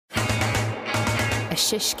a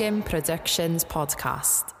Shishkin Productions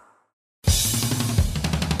podcast.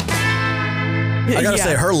 I gotta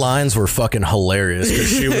say, her lines were fucking hilarious because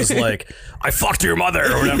she was like, "I fucked your mother"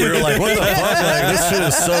 or whatever. You're like, what the fuck? Like, this shit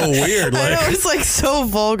is so weird. Like, I know, it's like so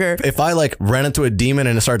vulgar. if I like ran into a demon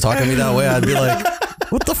and it started talking to me that way, I'd be like,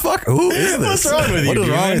 "What the fuck? Who is this? What's wrong with you, What is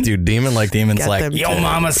wrong demon?" with you, demon?" Like, demon's Get like, them "Yo, too.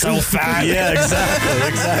 mama's so fat." Yeah,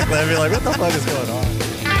 exactly. I'd be like, "What the fuck is going on?"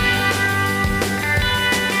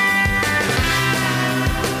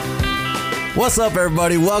 What's up,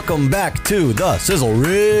 everybody? Welcome back to the Sizzle Reel.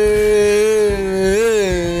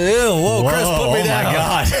 Whoa, Chris, put me down. Oh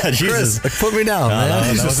my God, Jesus! Chris, put me down, man. that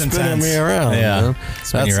He's was just spinning intense. me around. Yeah, man.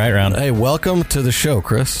 spinning you right around. Hey, welcome to the show,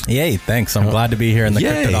 Chris. Yay! Thanks. I'm glad to be here in the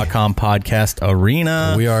Yay. Crypto.com podcast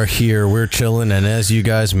arena. We are here. We're chilling, and as you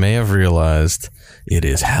guys may have realized, it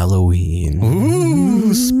is Halloween.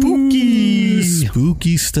 Ooh,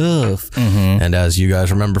 Spooky stuff. And as you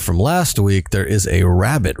guys remember from last week, there is a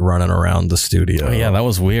rabbit running around the studio. Oh, yeah, that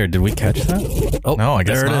was weird. Did we catch that? Oh, no, I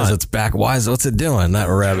guess there it not. is. It's back. What's it doing? That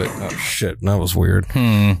rabbit. Oh shit, that was weird.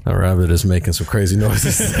 That rabbit is making some crazy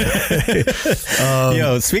noises.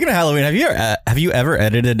 Yo, speaking of Halloween, have you ever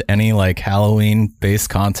edited any like Halloween based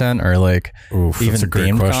content or like Oof, even that's a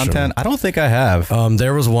great themed question. content? I don't think I have.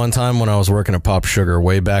 There was one time when I was working at Pop Sugar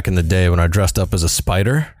way back in the day when I dressed up as a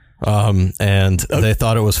spider. And they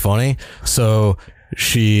thought it was funny. So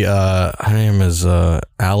she, her name is,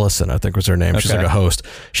 Allison, I think was her name. She's Okay. like a host.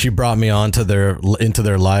 She brought me into their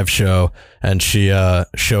live show and she,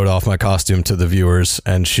 showed off my costume to the viewers.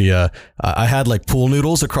 And she, I had like pool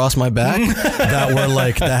noodles across my back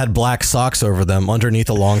that had black socks over them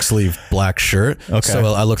underneath a long sleeve black shirt. Okay. So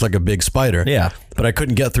I looked like a big spider. Yeah. But I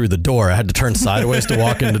couldn't get through the door. I had to turn sideways to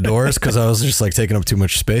walk into doors because I was just like taking up too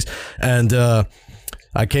much space. And,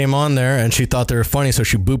 I came on there and she thought they were funny, so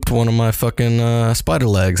she booped one of my fucking spider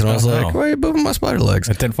legs, and I was like, no. "Why are you booping my spider legs?"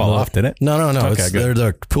 It didn't fall off, did it? No. Okay, They're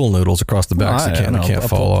the pool noodles across the back, so I they know. can't A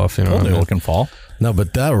fall off. You know, Pool what I mean? noodle can fall. No,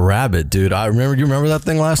 but that rabbit, dude. You remember that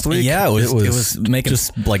thing last week? Yeah, it was making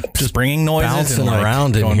just like springing noises bouncing and, like,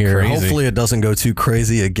 around in going here. crazy. Hopefully, it doesn't go too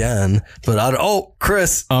crazy again. But oh,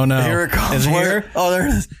 Chris! Oh, no. Here it comes. Is it Where- here? Oh, there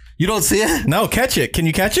it is. You don't see it? No, catch it. Can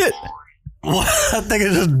you catch it? What? That thing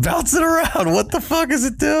is just bouncing around. What the fuck is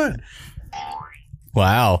it doing?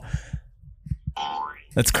 Wow.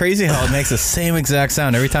 That's crazy how it makes the same exact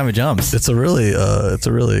sound every time it jumps. It's a really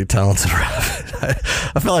talented rabbit.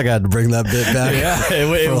 I felt like I had to bring that bit back. Yeah, it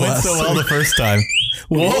went so well the first time.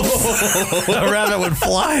 Whoa. That rabbit went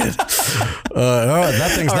flying. All right,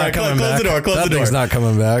 that thing's All not right, coming close back. the door, close that the door. thing's not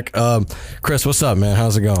coming back. Chris, what's up, man?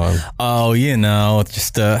 How's it going? Oh,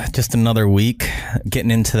 just another week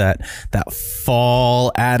getting into that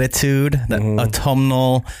fall attitude, that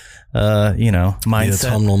autumnal mindset. The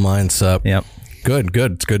autumnal mindset. Yep. Good.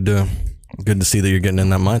 It's good to see that you're getting in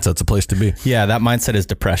that mindset. It's a place to be. Yeah, that mindset is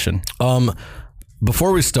depression.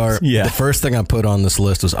 Before we start, Yeah. the first thing I put on this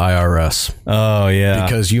list was IRS. Oh, yeah.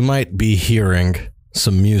 Because you might be hearing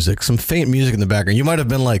some music, some faint music in the background. You might have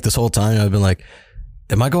been like, this whole time, I've been like,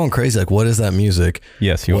 am I going crazy? Like, what is that music?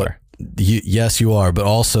 Yes, you are. Yes, you are. But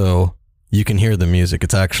also, you can hear the music.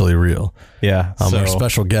 It's actually real. Yeah. Our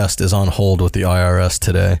special guest is on hold with the IRS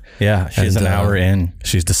today. Yeah, she's And, an hour in.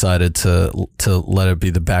 She's decided to let it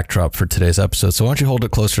be the backdrop for today's episode. So why don't you hold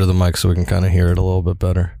it closer to the mic so we can kind of hear it a little bit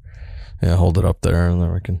better? Yeah, hold it up there and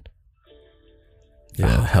then we can.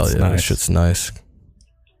 Yeah, Oh, hell that's yeah, nice. this shit's nice.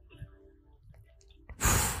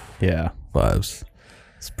 Yeah. Vibes.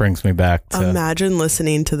 This brings me back to... Imagine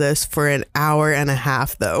listening to this for an hour and a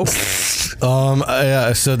half, though.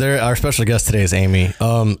 Yeah, so our special guest today is Amy.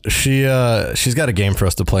 She's got a game for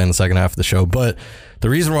us to play in the second half of the show, but the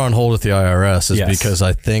reason we're on hold with the IRS is Yes. because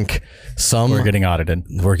I think We're getting audited.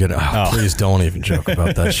 Please don't even joke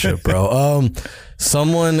about that shit, bro.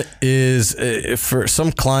 Someone is for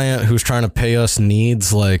some client who's trying to pay us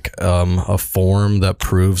needs like a form that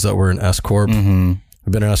proves that we're an S corp.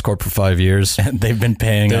 We've been an S corp for 5 years. They've been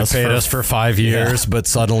paying They us. paid us for 5 years, but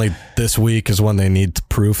suddenly this week is when they need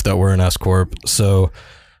proof that we're an S corp. So,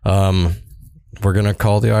 we're going to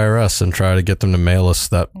call the IRS and try to get them to mail us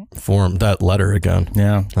that form, that letter again.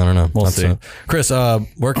 Yeah. I don't know. We'll see. Chris,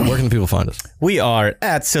 where can the people find us? We are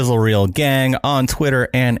at Sizzle Reel Gang on Twitter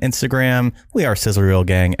and Instagram. We are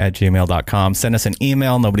sizzlereelgang@gmail.com. Send us an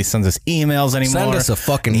email. Nobody sends us emails anymore. Send us a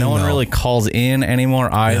fucking email. No one really calls in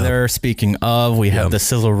anymore either. Speaking of, we have the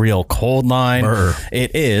Sizzle Reel cold line. Brr.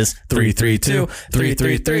 It is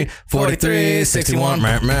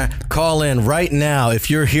 332-333-4361. Call in right now. If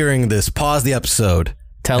you're hearing this, pause the episode.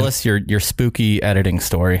 Tell us your spooky editing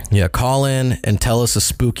story. Yeah, call in and tell us a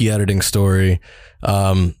spooky editing story.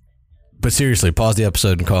 But seriously, pause the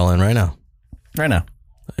episode and call in right now. Right now.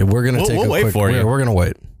 We're gonna take we'll a wait quick. for you. We're gonna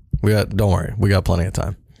wait. Don't worry. We got plenty of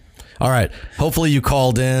time. All right. Hopefully you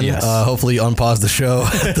called in. Yes. Hopefully you unpaused the show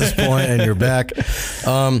at this point and you're back.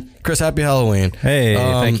 Chris, happy Halloween. Hey,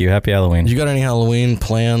 thank you. Happy Halloween. You got any Halloween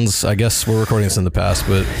plans? I guess we're recording this in the past,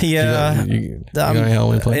 but Yeah. you got any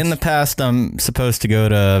Halloween plans? In the past, I'm supposed to go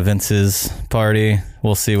to Vince's party.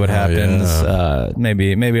 We'll see what happens. yeah.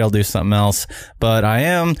 Maybe I'll do something else. But I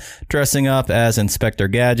am dressing up as Inspector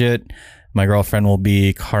Gadget. My girlfriend will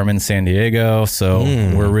be Carmen Sandiego, so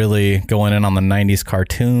we're really going in on the 90s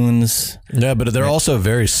cartoons. Yeah, but they're also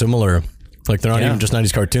very similar. Like, they're not even just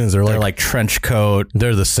 90s cartoons. They're like trench coat.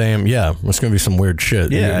 they're the same. Yeah, it's going to be some weird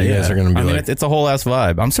shit. Yeah, you guys are going to be it's a whole ass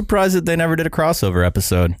vibe. I'm surprised that they never did a crossover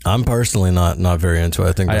episode. I'm personally not very into it.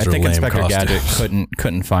 I think those are lame Inspector costumes. Gadget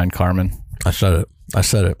couldn't find Carmen. I said it. I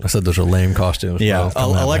said those are lame costumes. Yeah, bro.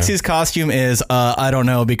 Come on, Alexi's costume is I don't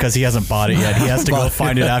know, because he hasn't bought it yet. He has to go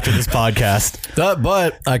find it after this podcast.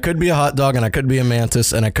 But I could be a hot dog, and I could be a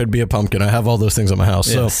mantis, and I could be a pumpkin. I have all those things at my house.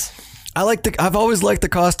 Yes. So I've always liked the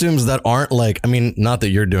costumes that aren't like, I mean, not that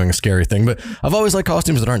you're doing a scary thing, but I've always liked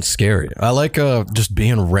costumes that aren't scary. I like just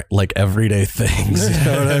being like everyday things. You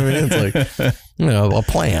know what I mean? It's like, a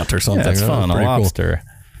plant or something. Yeah, it's fun. A Pretty cool. lobster.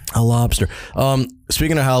 A lobster.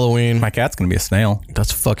 Speaking of Halloween, My cat's gonna be a snail.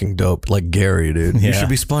 that's fucking dope. Like Gary, dude. You Yeah. should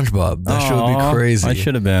be SpongeBob. That show would be crazy. I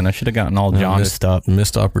should have been. I should have gotten all jaundiced up.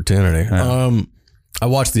 Missed opportunity. I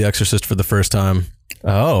watched The Exorcist for the first time.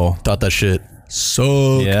 Oh, Thought that shit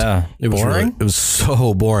sucked. yeah. It was boring. it was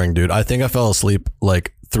so boring, dude. I think I fell asleep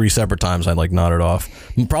like 3 separate times. I like nodded off.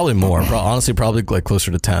 Probably more. Honestly, probably like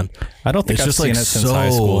closer to 10. I don't think It's I've just seen like it since high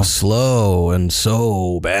school. so slow and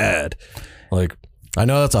so bad. Like, I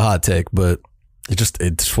know that's a hot take, but it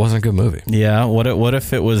just wasn't a good movie. Yeah. What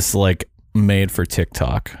if it was like made for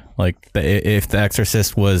TikTok? Like if The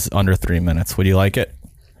Exorcist was under 3 minutes, would you like it?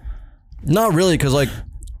 Not really, because like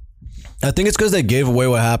I think it's because they gave away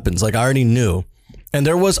what happens. Like, I already knew, and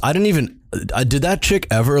did that chick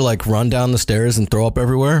ever like run down the stairs and throw up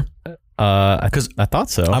everywhere? Because I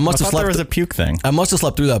thought so. I must have thought there slept- was a puke thing. I must have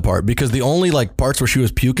slept through that part, because the only like parts where she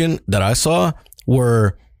was puking that I saw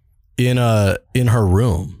were in her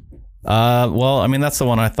room. Well, I mean, that's the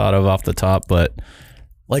one I thought of off the top, but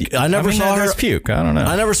Like, I never saw her there's puke. I don't know.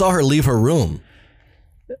 I never saw her leave her room.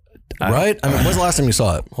 Right? I mean, when's the last time you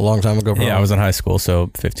saw it? A long time ago, probably. Yeah, I was in high school, so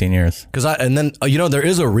 15 years. And then there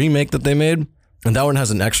is a remake that they made, and that one has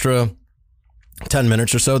an extra 10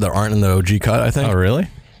 minutes or so that aren't in the OG cut, I think. Oh, really?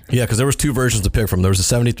 Yeah, because there was 2 versions to pick from. There was a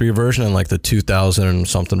 73 version and like the 2000 and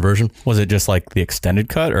something version. Was it just like the extended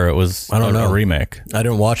cut, or it was I don't know. a remake? I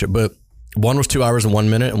didn't watch it, but one was 2 hours and 1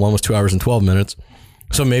 minute, and one was 2 hours and 12 minutes.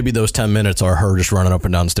 So maybe those 10 minutes are her just running up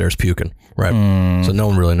and down the stairs puking, right? So no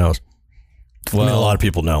one really knows. Well, I mean, a lot of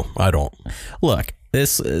people know. I don't. Look,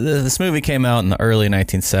 this movie came out in the early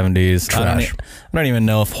 1970s. Trash. I don't even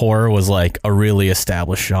know if horror was like a really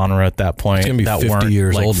established genre at that point. It's gonna be that 50 weren't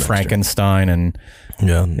years like old next year. Frankenstein and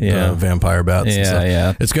Yeah. Vampire bats. and Yeah, stuff.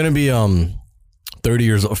 yeah. It's going to be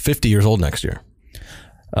 50 years old next year.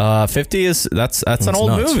 50 is that's an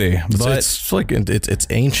old nuts. movie, but It's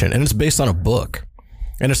ancient, and it's based on a book,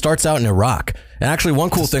 and it starts out in Iraq. And actually,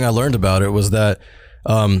 one cool thing I learned about it was that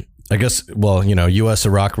I guess,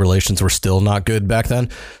 U.S.-Iraq relations were still not good back then.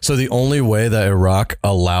 So the only way that Iraq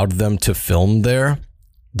allowed them to film there,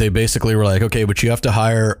 they basically were like, okay, but you have to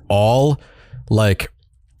hire all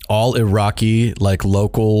Iraqi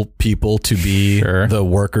local people to be the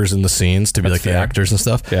workers in the scenes, to be the actors and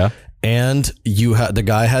stuff. Yeah. And the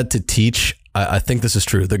guy had to teach, I think this is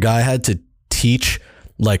true, the guy had to teach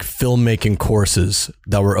filmmaking courses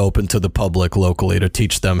that were open to the public locally to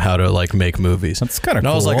teach them how to make movies. That's kind of cool.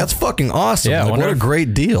 And I was like, that's fucking awesome. Yeah, what a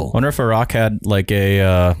great deal. I wonder if Iraq had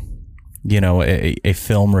a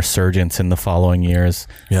film resurgence in the following years.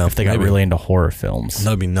 Yeah, if they got really into horror films.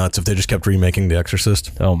 That'd be nuts if they just kept remaking The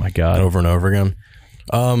Exorcist. Oh my God. Over and over again.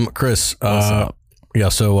 Chris, What's up? Yeah,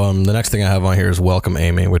 so the next thing I have on here is Welcome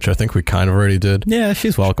Amy, which I think we kind of already did. Yeah,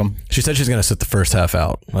 she's welcome. She said she's going to sit the first half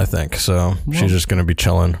out, I think. So she's just going to be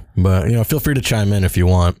chilling. But, feel free to chime in if you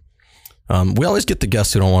want. We always get the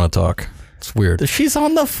guests who don't want to talk. It's weird. She's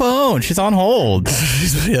on the phone. She's on hold.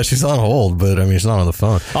 she's on hold, but she's not on the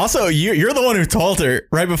phone. Also, you're the one who told her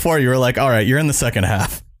right before. You were like, all right, you're in the second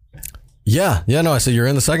half. Yeah, no, I said you're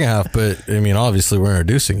in the second half, but obviously we're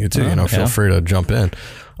introducing you too. Feel free to jump in.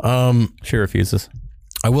 She refuses.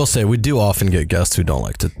 I will say we do often get guests who don't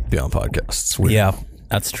like to be on podcasts. It's weird. Yeah,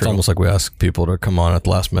 that's true. It's almost like we ask people to come on at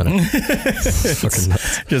the last minute. Fucking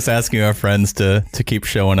nuts. Just asking our friends to keep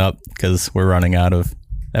showing up because we're running out of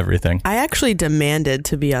everything. I actually demanded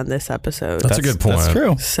to be on this episode. That's a good point. That's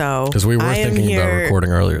true. So Because we were I am thinking about here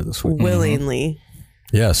recording earlier this week. willingly.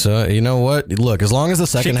 Yeah, so you know what? Look, as long as the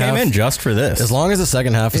She second came half, in just for this. as long as the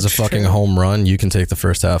second half is a It's fucking true. home run, you can take the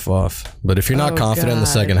first half off. But if you're not Oh, confident in the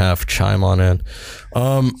God. second half, chime on in.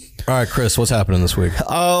 All right, Chris, what's happening this week?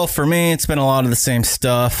 Oh, for me, it's been a lot of the same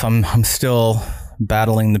stuff. I'm still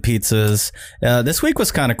battling the pizzas. This week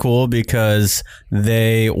was kind of cool because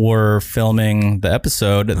they were filming the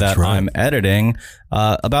episode that right. I'm editing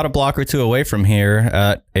about a block or two away from here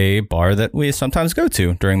at a bar that we sometimes go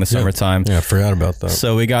to during the summertime. Yeah, I forgot about that.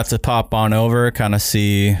 So we got to pop on over, kind of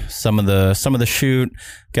see some of the shoot.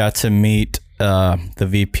 Got to meet the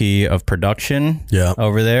VP of production. Yeah.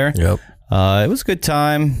 Over there. Yep. It was a good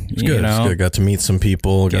time. It's good. It's good. Got to meet some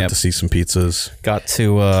people. Got to see some pizzas. Got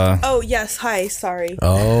to. Oh, yes. Hi. Sorry.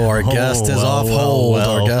 Oh, our guest is off hold.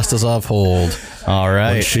 Our guest is off hold. All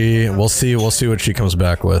right. We'll see what she comes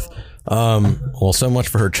back with. Well, so much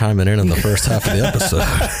for her chiming in the first half of the episode.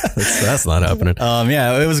 That's not happening.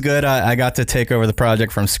 Yeah, it was good. I got to take over the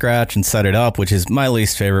project from scratch and set it up, which is my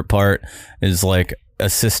least favorite part, is like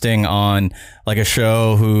assisting on like a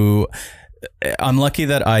show who I'm lucky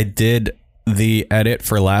that I did the edit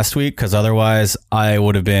for last week, because otherwise I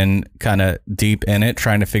would have been kind of deep in it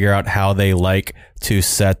trying to figure out how they like to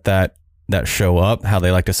set that show up, how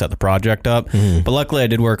they like to set the project up. But luckily I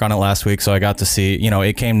did work on it last week, so I got to see,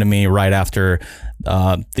 it came to me right after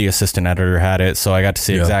the assistant editor had it, so I got to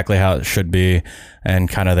see exactly how it should be and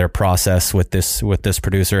kind of their process with this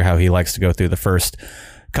producer, how he likes to go through the first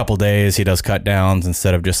couple days. He does cut downs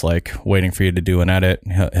instead of just like waiting for you to do an edit.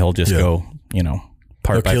 He'll just go,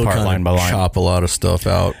 part by part, line by line, chop a lot of stuff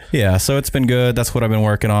out. Yeah, so it's been good. That's what I've been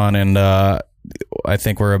working on, and I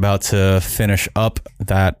think we're about to finish up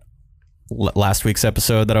that last week's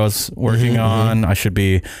episode that I was working on. I should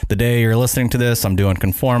be, the day you're listening to this, I'm doing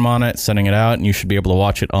conform on it, sending it out, and you should be able to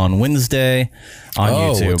watch it on Wednesday on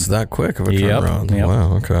YouTube. It's that quick of a Yep, turnaround. yep.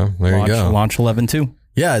 Wow, okay. There you go. Launch 11/2.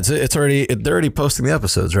 Yeah, it's already, they're already posting the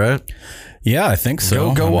episodes, right? Yeah, I think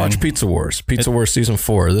so. Go watch Pizza Wars. Pizza Wars season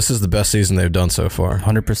 4. This is the best season they've done so far.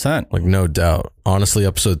 100%. Like, no doubt. Honestly,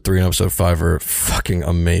 episode 3 and episode 5 are fucking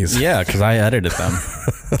amazing. Yeah, because I edited them.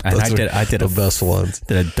 And I did the best ones.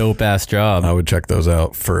 Did a dope ass job. I would check those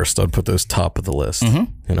out first. I'd put those top of the list.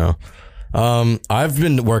 I've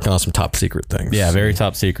been working on some top secret things. Yeah, very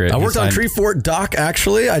top secret. I worked on Tree Fort Dock,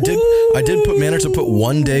 actually. I did manage to put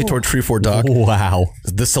one day toward Tree Fort Dock. Wow.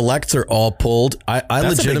 The selects are all pulled. I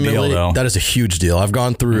That's legitimately, a big deal, though. that is a huge deal. I've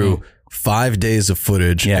gone through 5 days of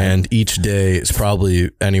footage, and each day is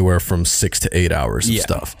probably anywhere from 6 to 8 hours of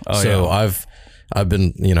stuff. I've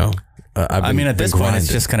been, at this point, it's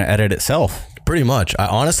just going to edit itself. Pretty much. I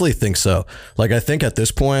honestly think so. Like, I think at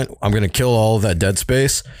this point, I'm going to kill all of that dead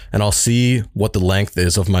space, and I'll see what the length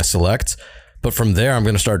is of my selects. But from there, I'm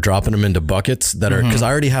going to start dropping them into buckets that are, because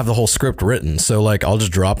I already have the whole script written. So like, I'll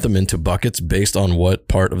just drop them into buckets based on what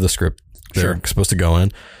part of the script they're supposed to go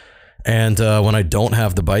in. And when I don't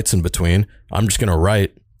have the bites in between, I'm just going to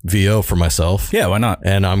write VO for myself. Yeah, why not?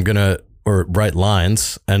 And I'm going to, or write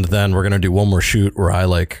lines. And then we're going to do one more shoot where I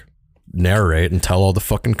like narrate and tell all the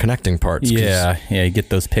fucking connecting parts. Yeah, you get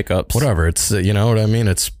those pickups. Whatever. It's, you know what I mean?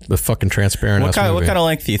 It's a fucking transparent. What kind of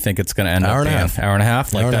length do you think it's going to end up being? Hour and a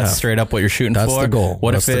half? Like, that's straight up what you're shooting for? That's the goal.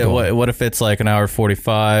 What if it's like an hour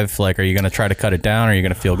 45? Like, are you going to try to cut it down? Or are you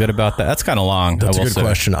going to feel good about that? That's kind of long. That's a good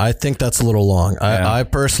question. I think that's a little long. I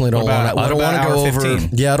personally don't want to. I don't want to go over.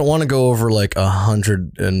 15? Yeah, I don't want to go over like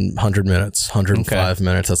 100 minutes, 105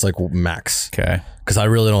 minutes. That's like max. Okay. Because I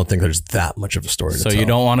really don't think there's that much of a story to tell. So you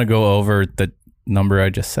don't want to go over the number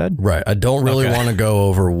I just said? Right. I don't really want to go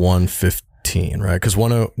over 115, right? Because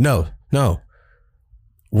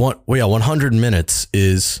 100 minutes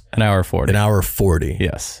is an hour 40. An hour 40.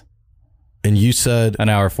 Yes. And you said an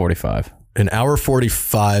hour 45. An hour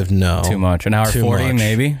 45, no. Too much. An hour 40,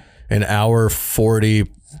 maybe? An hour 40,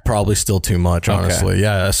 probably still too much, honestly.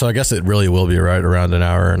 Yeah. So I guess it really will be right around an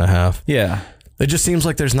hour and a half. Yeah. It just seems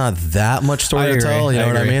like there's not that much story to tell. You know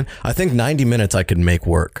what I mean? I think 90 minutes I could make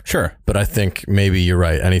work. Sure. But I think maybe you're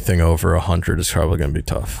right. Anything over 100 is probably going to be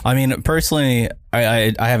tough. I mean, personally,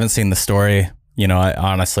 I haven't seen the story. You know,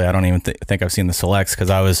 honestly, I don't even think I've seen the selects because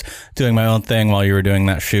I was doing my own thing while you were doing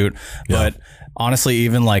that shoot. But honestly,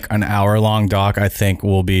 even like an hour long doc, I think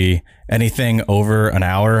will be anything over an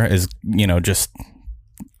hour is, just,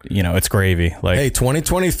 it's gravy. Like, hey,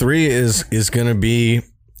 2023 is going to be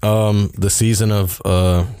the season of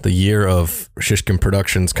the year of Shishkin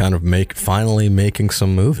Productions kind of finally making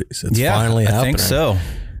some movies. It's finally happening. I think so.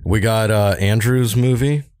 We got Andrew's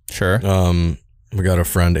movie. Sure. We got a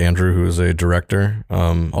friend, Andrew, who is a director.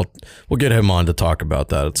 We'll get him on to talk about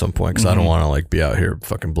that at some point, because I don't want to like be out here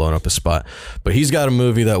fucking blowing up his spot. But he's got a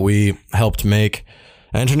movie that we helped make.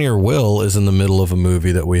 Engineer Will is in the middle of a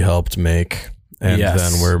movie that we helped make. And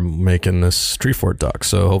then we're making this Tree Fort doc.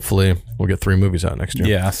 So hopefully we'll get 3 movies out next year.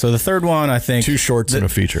 Yeah. So the third one, I think 2 shorts and a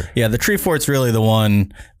feature. Yeah. The Tree Fort's really the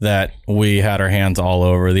one that we had our hands all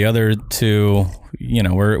over. The other 2, you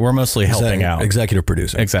know, we're mostly helping out. Executive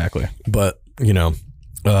producing. Exactly. But, you know,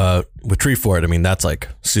 with Tree Fort, I mean, that's like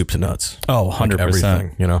soup to nuts. Oh, 100%. Like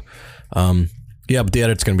everything, you know? Yeah, but the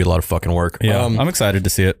edit's going to be a lot of fucking work. Yeah. I'm excited to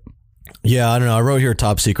see it. Yeah, I don't know. I wrote here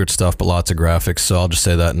top secret stuff, but lots of graphics. So I'll just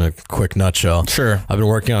say that in a quick nutshell. Sure. I've been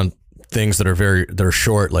working on things that are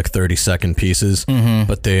short, like 30-second pieces,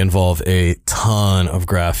 but they involve a ton of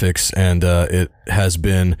graphics, and it has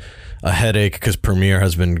been a headache because Premiere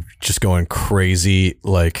has been just going crazy,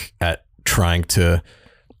 like at trying to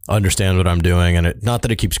understand what I'm doing, and not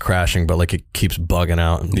that it keeps crashing, but like it keeps bugging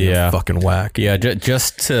out and fucking whack. Yeah,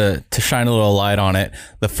 just to shine a little light on it,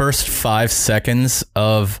 the first 5 seconds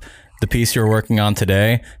of the piece you're working on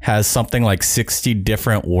today has something like 60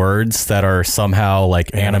 different words that are somehow like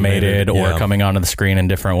animated or coming onto the screen in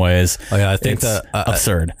different ways. Oh yeah, I think it's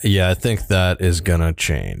absurd. I think that is gonna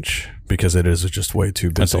change because it is just way too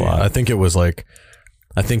busy. That's a lot. I think it was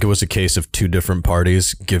a case of 2 different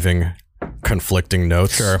parties giving conflicting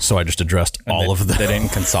notes. Sure. So I just addressed all of them. They didn't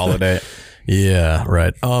consolidate. Yeah,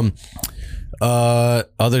 right.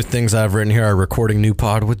 Other things I've written here are recording new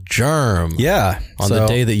pod with Germ. Yeah. On the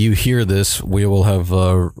day that you hear this, we will have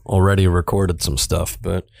already recorded some stuff,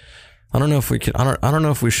 but I don't know if we can. I don't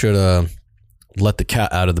know if we should let the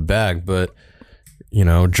cat out of the bag, but you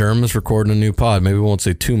know, Germ is recording a new pod. Maybe we won't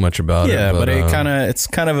say too much about it. Yeah, but it's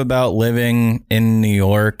kind of about living in New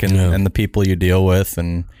York and the people you deal with,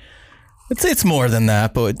 and it's more than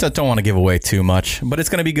that, but don't want to give away too much. But it's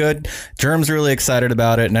going to be good. Germ's really excited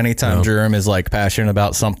about it, and anytime Germ is like passionate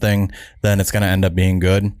about something, then it's going to end up being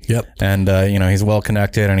good. Yep. And you know, he's well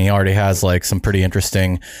connected, and he already has like some pretty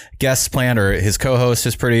interesting guests planned, or his co-host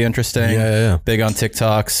is pretty interesting. Yeah. Big on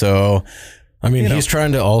TikTok. So I mean, he's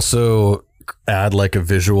trying to also add like a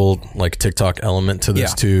visual like TikTok element to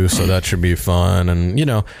this too, so that should be fun. And you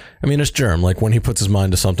know, I mean, it's Germ, like when he puts his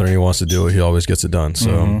mind to something and he wants to do it, he always gets it done,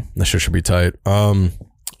 so that shit should be tight.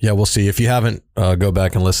 Yeah, we'll see. If you haven't, go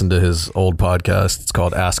back and listen to his old podcast. It's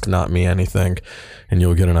called Ask Not Me Anything, and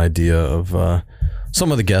you'll get an idea of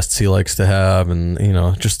some of the guests he likes to have, and you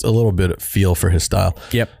know, just a little bit of feel for his style.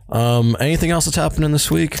 Yep. Anything else that's happening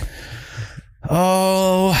this week?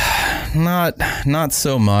 Oh, not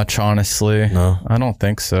so much, honestly. No, I don't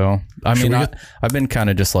think so. I mean, I've been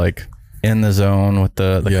kind of just like in the zone with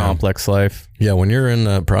the complex life. Yeah, when you're in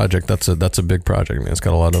a project, that's a big project. I mean, it's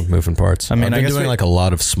got a lot of moving parts. I mean, I've been doing like a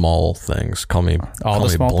lot of small things. Call me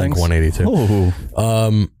small Blink things? 182.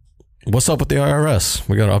 Oh. What's up with the IRS?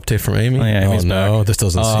 We got an update from Amy. Oh, yeah, Amy's back. This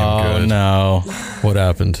doesn't seem good. Oh no, what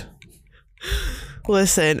happened?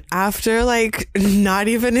 Listen, after like not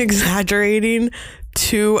even exaggerating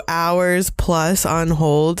 2 hours plus on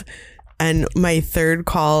hold, and my third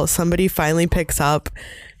call, somebody finally picks up.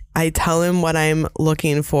 I tell him what I'm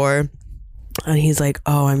looking for, and he's like,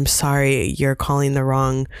 "Oh, I'm sorry, you're calling the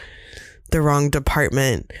wrong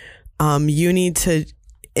department. You need to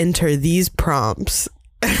enter these prompts."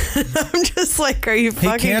 I'm just like, are you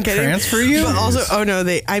fucking kidding? He can't transfer you? But also,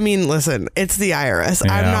 listen, it's the IRS.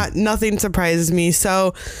 Yeah. Nothing surprises me.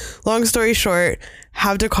 So long story short,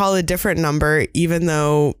 have to call a different number, even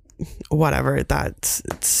though whatever, it's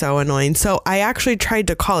so annoying. So I actually tried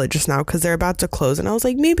to call it just now because they're about to close, and I was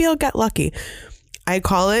like, maybe I'll get lucky. I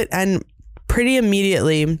call it, and pretty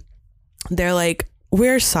immediately they're like,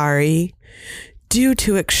 "We're sorry. Due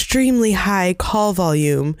to extremely high call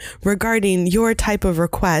volume regarding your type of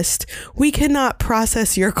request, we cannot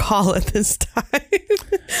process your call at this time."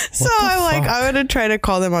 So I'm like, I'm gonna try to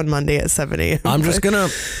call them on Monday at 7 a.m. I'm just gonna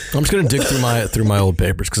dig through my old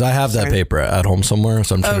papers because I have that paper at home somewhere,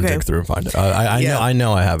 so I'm just gonna dig through and find it. I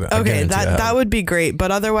know I have it. Okay, that would be great,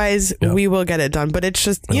 but otherwise we will get it done. But it's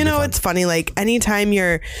just, it's funny, like anytime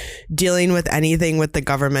you're dealing with anything with the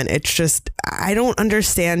government, it's just, I don't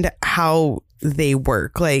understand how they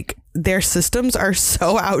work. Like their systems are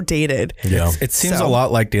so outdated. Yeah, it seems a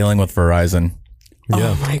lot like dealing with Verizon.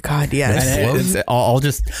 Yeah. Oh my God, yes. And all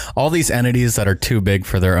these entities that are too big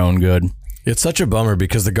for their own good. It's such a bummer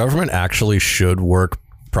because the government actually should work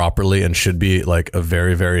properly and should be like a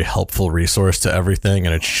very, very helpful resource to everything,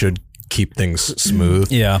 and it should keep things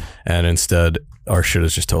smooth. Yeah. And instead our shit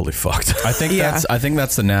is just totally fucked. I think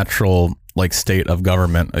that's the natural like state of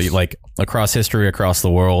government. Like across history, across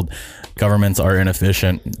the world, governments are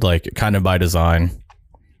inefficient, like kind of by design.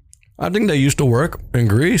 I think they used to work in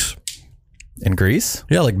Greece. In Greece?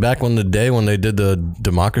 Yeah, like back when they did the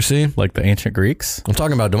democracy. Like the ancient Greeks? I'm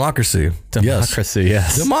talking about democracy. Democracy,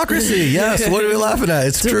 yes. Democracy, yes. What are we laughing at?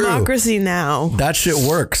 It's true. Democracy now. That shit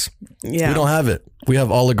works. Yeah. We don't have it. We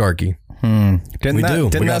have oligarchy. Didn't We that,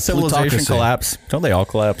 do. Didn't We that got civilization plutocracy. collapse? Don't they all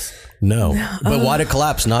collapse? No. But why did it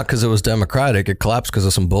collapse? Not because it was democratic. It collapsed because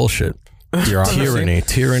of some bullshit.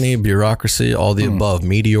 Tyranny, bureaucracy, all the above,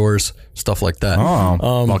 meteors, stuff like that.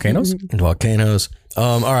 Volcanoes? Volcanoes.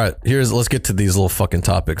 All right, let's get to these little fucking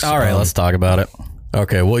topics. All right, let's talk about it.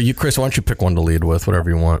 Okay, well, Chris, why don't you pick one to lead with, whatever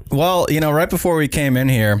you want. Well, right before we came in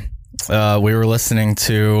here, we were listening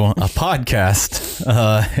to a podcast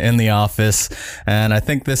in the office, and I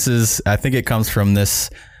think it comes from this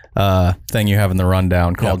thing you have in the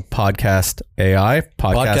rundown called Podcast AI.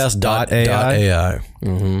 Podcast.ai.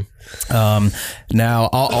 Now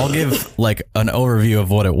I'll give like an overview of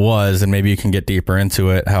what it was, and maybe you can get deeper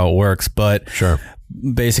into it, how it works. But Sure.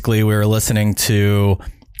 Basically, we were listening to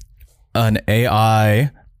an AI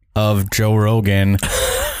of Joe Rogan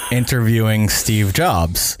interviewing Steve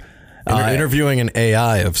Jobs. Interviewing an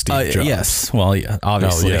AI of Steve Jobs. Yes. Well, yeah,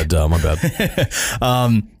 obviously. Oh, yeah, duh, my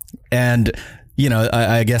bad. And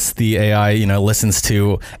I guess the AI, listens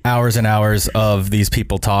to hours and hours of these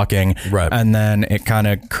people talking, Right. And then it kind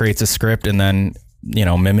of creates a script and then,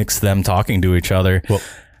 mimics them talking to each other. Well,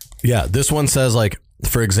 yeah, this one says, like,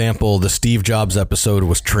 for example, the Steve Jobs episode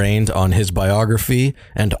was trained on his biography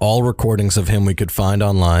and all recordings of him we could find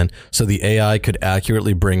online, so the AI could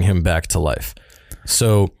accurately bring him back to life.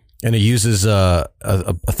 So, and it uses a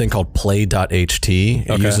thing called play.ht.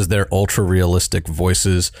 It uses their ultra realistic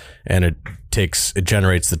voices, and it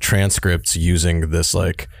generates the transcripts using this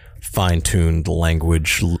like fine-tuned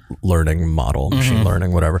language learning model, machine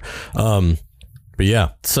learning, whatever. But yeah,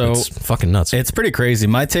 so it's fucking nuts. It's pretty crazy.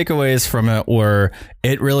 My takeaways from it were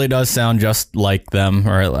it really does sound just like them.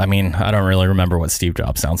 Or, I mean, I don't really remember what Steve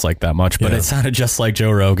Jobs sounds like that much, but it sounded just like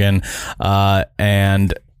Joe Rogan.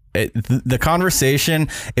 And the conversation,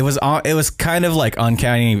 it was kind of like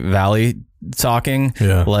Uncanny Valley talking.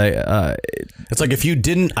 Yeah. Like, it's like if you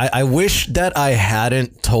didn't, I wish that I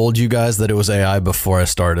hadn't told you guys that it was AI before I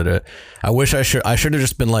started it. I wish I should have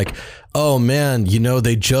just been like, oh man,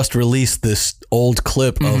 they just released this old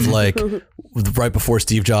clip of like right before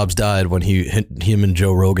Steve Jobs died when him and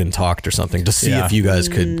Joe Rogan talked or something to see if you guys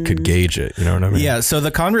could gauge it. You know what I mean? Yeah. So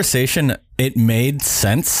the conversation, it made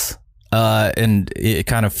sense. And it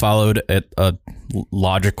kind of followed a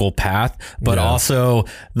logical path, but also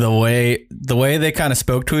the way they kind of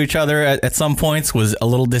spoke to each other at some points was a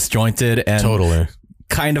little disjointed and totally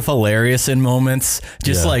kind of hilarious in moments.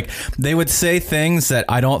 Just like they would say things that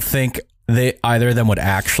I don't think either of them would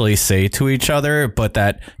actually say to each other, but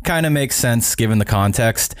that kind of makes sense given the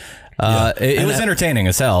context. It was entertaining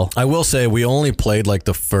as hell. I will say we only played like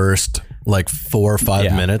the first like 4 or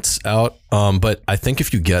 5 minutes out. But I think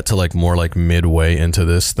if you get to like more like midway into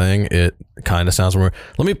this thing, it kind of sounds more.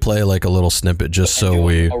 Let me play like a little snippet just so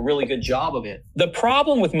we a really good job of it. The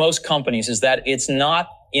problem with most companies is that it's not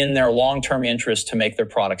in their long-term interest to make their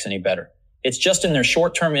products any better. It's just in their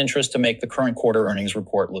short-term interest to make the current quarter earnings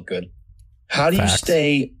report look good. How do you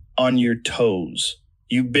stay on your toes?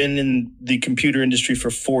 You've been in the computer industry for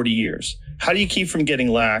 40 years. How do you keep from getting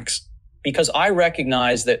lax? Because I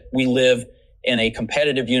recognize that we live in a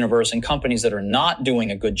competitive universe and companies that are not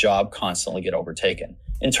doing a good job constantly get overtaken.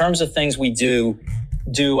 In terms of things we do,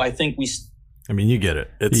 I think I mean, you get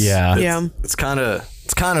it. It's kind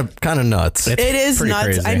of nuts. It is nuts.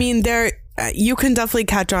 Crazy. I mean, you can definitely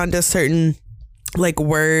catch on to certain like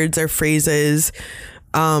words or phrases.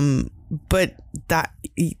 But that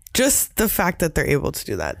just the fact that they're able to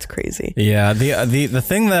do that's crazy. Yeah. The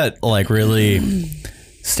thing that like really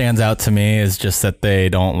stands out to me is just that they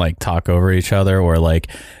don't like talk over each other, or like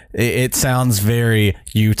it sounds very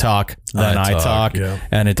you talk then I talk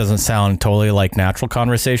and it doesn't sound totally like natural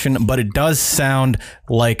conversation, but it does sound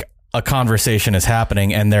like a conversation is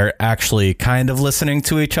happening and they're actually kind of listening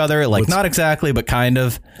to each other, like not exactly but kind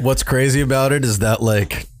of. What's crazy about it is that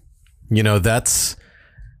like that's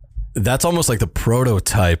almost like the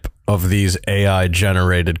prototype of these AI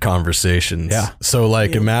generated conversations. Yeah. So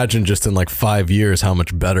like imagine just in like 5 years how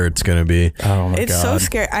much better it's going to be. Oh my God. It's so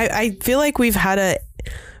scary. I feel like we've had a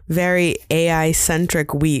very AI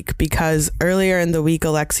centric week because earlier in the week,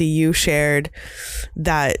 Alexi, you shared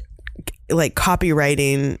that like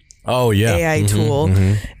copywriting AI tool.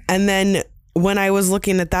 And then when I was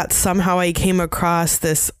looking at that, somehow I came across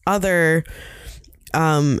this other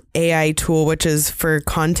AI tool, which is for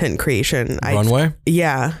content creation. Runway?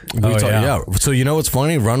 Yeah. So you know what's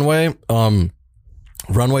funny? Runway,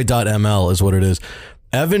 runway.ml is what it is.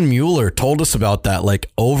 Evan Mueller told us about that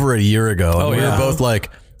like over a year ago. And we were both like,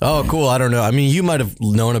 oh, cool. I don't know. I mean, you might have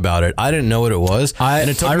known about it. I didn't know what it was. And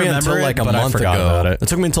it took me until like a month ago. It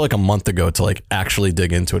took me until like a month ago to like actually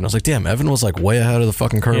dig into it. And I was like, damn, Evan was like way ahead of the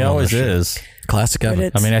fucking curve. He always is. Classic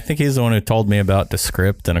Evan. I mean, I think he's the one who told me about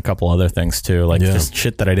Descript and a couple other things too. Like just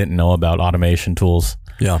shit that I didn't know about automation tools.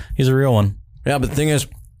 Yeah. He's a real one. Yeah. But the thing is,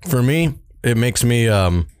 for me, it makes me, I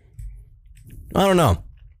don't know.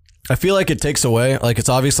 I feel like it takes away, like it's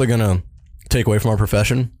obviously going to take away from our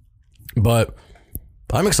profession, but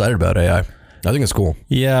I'm excited about AI. I think it's cool.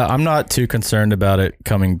 Yeah, I'm not too concerned about it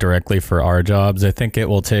coming directly for our jobs. I think it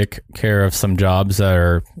will take care of some jobs that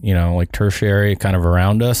are, you know, like tertiary kind of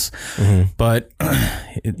around us. Mm-hmm. But,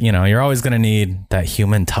 you know, you're always going to need that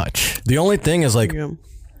human touch. The only thing is like, you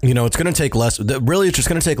know, it's going to take less, really it's just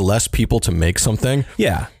going to take less people to make something.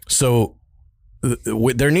 Yeah. So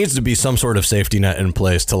there needs to be some sort of safety net in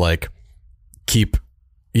place to like keep,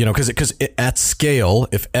 you know, because at scale,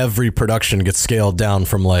 if every production gets scaled down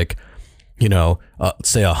from like, you know,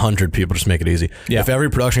 say 100 people, just make it easy. Yeah. If every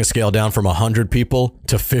production is scaled down from 100 people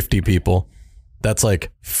to 50 people, that's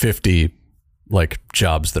like 50 like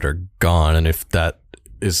jobs that are gone. And if that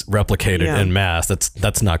is replicated en masse,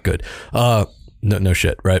 that's not good. No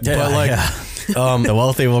shit, right? Yeah, but like, the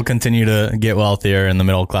wealthy will continue to get wealthier, and the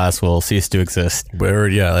middle class will cease to exist. Where,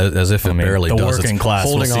 as if it barely does. The working class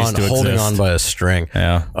holding on by a string.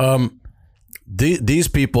 Yeah. These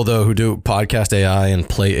people though who do podcast AI and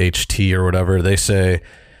play HT or whatever, they say,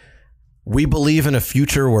 we believe in a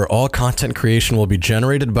future where all content creation will be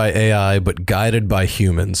generated by AI but guided by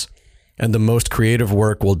humans. And the most creative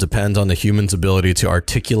work will depend on the human's ability to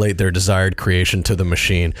articulate their desired creation to the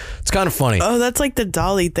machine. It's kind of funny. Oh, that's like the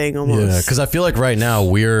Dolly thing almost. Yeah, because I feel like right now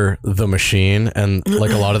we're the machine, and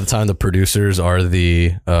like a lot of the time the producers are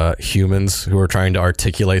the humans who are trying to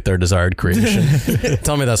articulate their desired creation.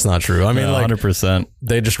 Tell me that's not true. I mean, like 100%.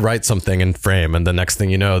 They just write something in frame, and the next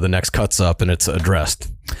thing you know, the next cut's up and it's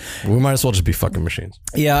addressed. We might as well just be fucking machines.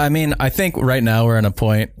 Yeah, I mean, I think right now we're in a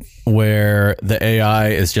point where the AI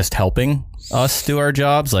is just helping us do our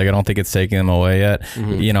jobs. Like, I don't think it's taking them away yet.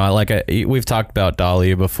 Mm-hmm. You know, we've talked about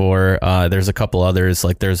DALL-E before. There's a couple others.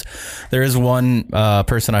 Like there is one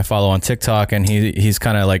person I follow on TikTok, and he's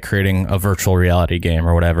kind of like creating a virtual reality game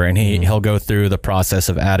or whatever. And he'll go through the process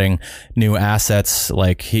of adding new assets.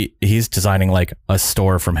 Like he's designing like a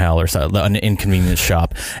store from hell or something, an inconvenience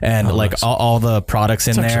shop, and all the products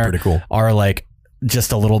in there pretty cool. Are like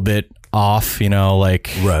just a little bit off, you know,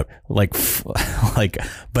 like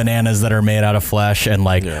bananas that are made out of flesh and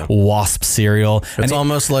like wasp cereal. It's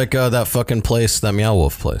almost like that fucking place, that Meow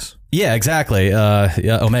Wolf place. Yeah, exactly.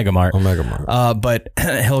 Omega Mart. But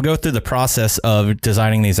he'll go through the process of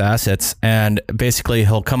designing these assets, and basically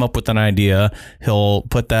he'll come up with an idea. He'll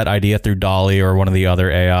put that idea through DALL-E or one of the other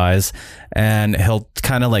AIs, and he'll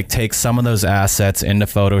kind of like take some of those assets into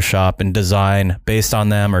Photoshop and design based on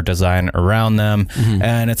them or design around them. Mm-hmm.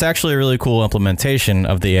 And it's actually a really cool implementation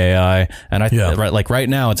of the AI. And right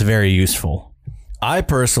now it's very useful. I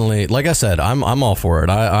personally, like I said, I'm all for it.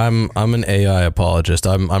 I'm an AI apologist.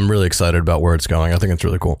 I'm really excited about where it's going. I think it's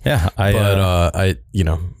really cool. Yeah, I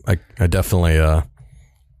definitely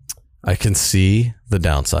I can see the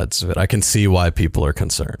downsides of it. I can see why people are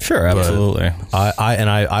concerned. Sure, absolutely.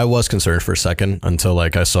 I was concerned for a second until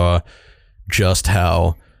like I saw just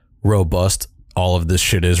how robust all of this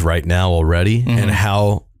shit is right now already, and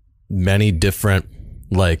how many different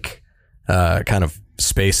like kind of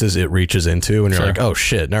spaces it reaches into, and you're like, oh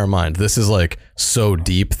shit, never mind. This is like so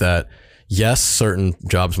deep that yes, certain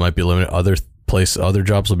jobs might be limited. Other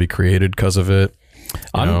jobs will be created because of it.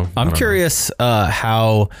 I'm curious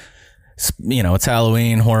how, you know, it's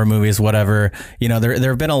Halloween, horror movies, whatever. You know, there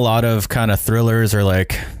have been a lot of kind of thrillers or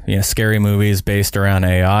like, you know, scary movies based around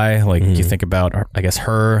AI. Like you think about, I guess,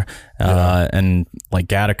 Her and like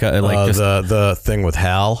Gattaca, like the thing with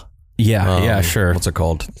Hal. Yeah, sure. What's it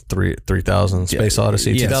called? 3000 Space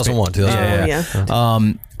Odyssey. 2001.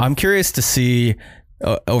 Yeah. I'm curious to see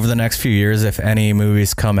over the next few years if any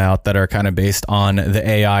movies come out that are kind of based on the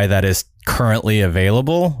AI that is currently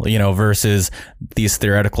available, you know, versus these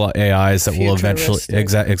theoretical AIs that will eventually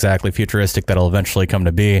exactly futuristic that'll eventually come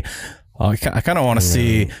to be. I kind of want to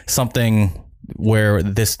see something where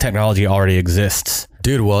this technology already exists.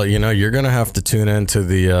 Dude, well, you know, you're going to have to tune into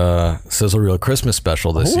the Sizzle Reel Christmas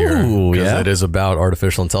special this year. Because it is about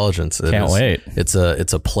artificial intelligence. Can't wait. It's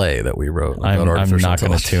a play that we wrote about I'm not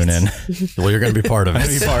going to tune in. Well, you're going to be part of it.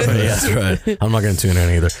 That's right. I'm not going to tune in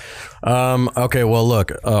either. Okay, well,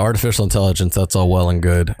 look, artificial intelligence, that's all well and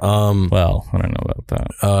good. Well, I don't know about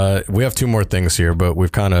that. We have two more things here, but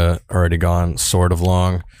we've kind of already gone sort of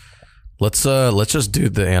long. Let's just do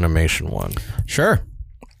the animation one. Sure.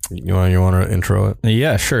 You want to intro it?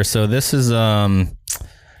 Yeah, sure. So this is a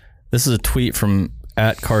tweet from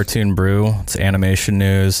 @CartoonBrew. It's animation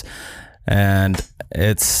news, and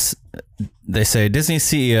they say Disney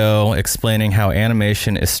CEO explaining how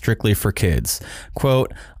animation is strictly for kids.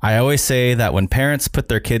 Quote, "I always say that when parents put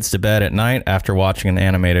their kids to bed at night after watching an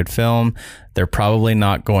animated film, they're probably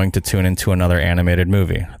not going to tune into another animated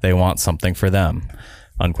movie. They want something for them."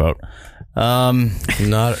 Unquote.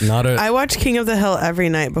 Not a. I watch King of the Hill every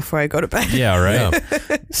night before I go to bed. Yeah, right.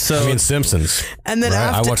 Yeah. So I mean, Simpsons. And then right?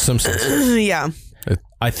 after, I watch Simpsons. yeah.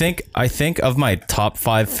 I think of my top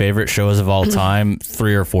 5 favorite shows of all time,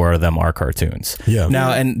 3 or 4 of them are cartoons. Yeah.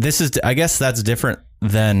 Now, and this is, I guess that's different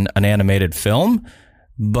than an animated film,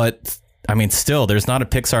 but I mean, still, there's not a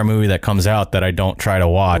Pixar movie that comes out that I don't try to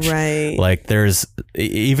watch. Right. Like there's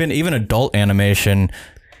even adult animation,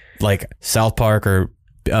 like South Park or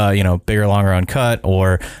Bigger, Longer, Uncut,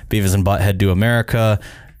 or Beavis and Butthead Do America.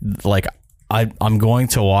 Like I'm going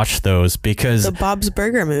to watch those because The Bob's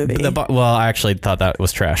Burger movie. well, I actually thought that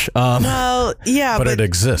was trash. Well, yeah, but it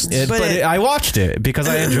exists. I watched it because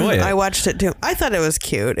I enjoy it. I watched it too. I thought it was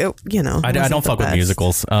cute. I don't fuck with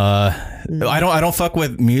musicals. I don't fuck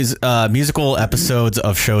with musical episodes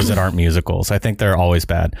of shows that aren't musicals. I think they're always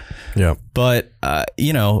bad. Yeah. But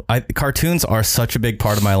cartoons are such a big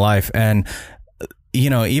part of my life, and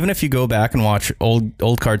even if you go back and watch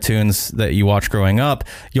old cartoons that you watched growing up,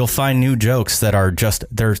 you'll find new jokes that are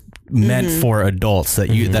they're meant for adults that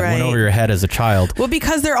went over your head as a child. Well,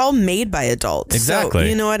 because they're all made by adults. Exactly. So,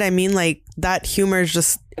 you know what I mean? Like that humor is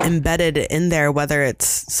just embedded in there, whether it's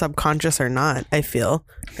subconscious or not. I feel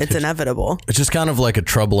it's inevitable. It's just kind of like a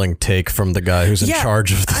troubling take from the guy who's in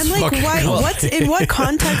charge of this. I'm like, in what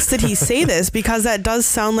context did he say this? Because that does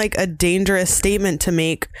sound like a dangerous statement to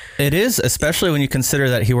make. It is, especially when you consider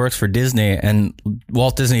that he works for Disney, and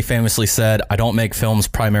Walt Disney famously said, "I don't make films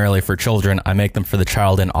primarily for children. I make them for the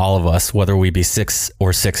child in all of us, whether we be 6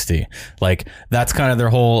 or 60. Like that's kind of their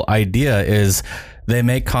whole idea, is they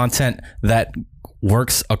make content that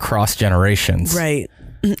works across generations. Right.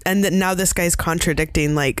 And that now this guy's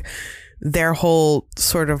contradicting like their whole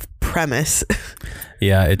sort of premise.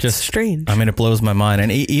 Yeah, it just strange. I mean, it blows my mind.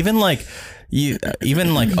 And even like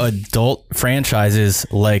adult franchises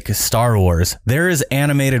like Star Wars, there is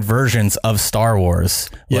animated versions of Star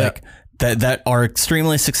Wars like that are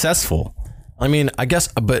extremely successful. I mean, I guess,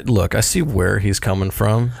 but look, I see where he's coming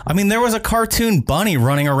from. I mean, there was a cartoon bunny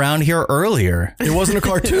running around here earlier. It wasn't a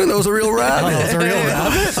cartoon. That was a real rabbit. Oh, it was a real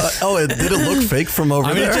rabbit? Did it look fake from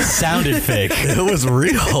over there? It just sounded fake. It was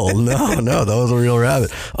real. No, that was a real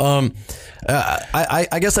rabbit.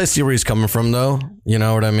 I guess I see where he's coming from, though. You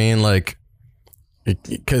know what I mean? Like,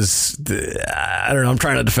 because I don't know. I'm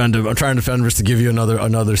trying to defend him. I'm trying to defend him just to give you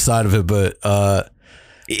another side of it, but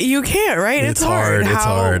you can't, right? It's hard. It's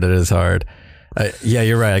hard. It is hard. Yeah,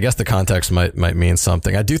 you're right. I guess the context might mean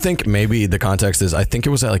something. I do think maybe the context is, I think it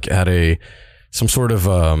was at some sort of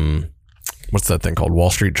what's that thing called? Wall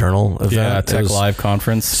Street Journal event. Yeah, Tech Live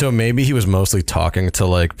conference. So maybe he was mostly talking to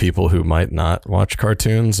like people who might not watch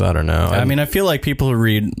cartoons. I don't know. I mean, I feel like people who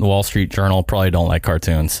read the Wall Street Journal probably don't like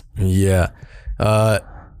cartoons. Yeah. I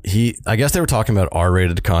guess they were talking about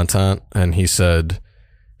R-rated content, and he said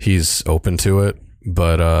he's open to it,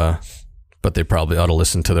 but they probably ought to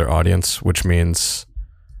listen to their audience, which means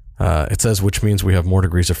which means we have more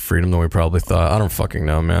degrees of freedom than we probably thought. I don't fucking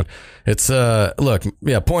know, man. It's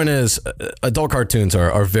point is, adult cartoons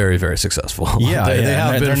are very, very successcul. Yeah, they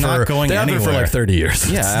have been they're not going anywhere. Been for like 30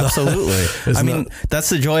 years. Yeah, absolutely. I mean, that's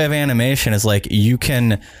the joy of animation, is like you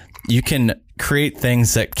can create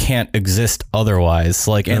things that can't exist otherwise.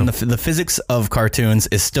 Like, and the physics of cartoons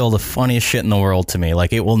is still the funniest shit in the world to me.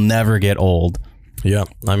 Like, it will never get old. Yeah,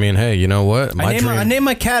 I mean, hey, you know what? I named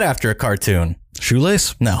my cat after a cartoon.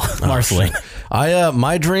 Shoelace? No, Marceline.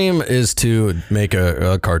 My dream is to make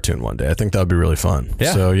a cartoon one day. I think that would be really fun.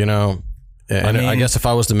 Yeah. So, I guess if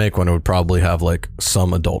I was to make one, it would probably have like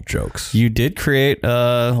some adult jokes. You did create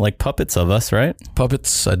like puppets of us, right?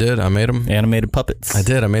 Puppets, I did. I made them. Animated puppets. I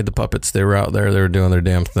did. I made the puppets. They were out there. They were doing their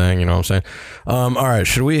damn thing. You know what I'm saying? All right.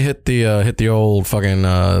 Should we hit the old fucking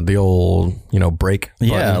break button?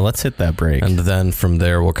 Yeah, let's hit that break. And then from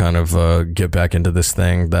there, we'll kind of get back into this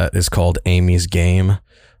thing that is called Amy's Game.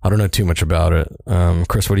 I don't know too much about it.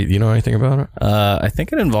 Chris, do you know anything about it? I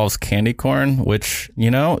think it involves candy corn, which,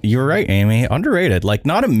 you're right, Amy. Underrated. Like,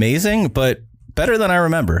 not amazing, but better than I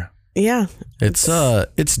remember. Yeah. It's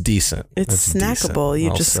decent. It's snackable. Decent,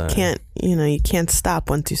 you just can't, you can't stop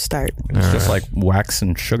once you start. It's just like wax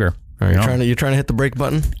and sugar. All right, you're trying to hit the brake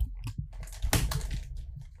button?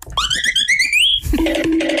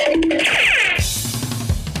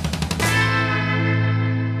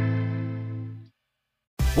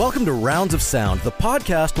 Welcome to Rounds of Sound, the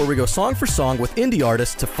podcast where we go song for song with indie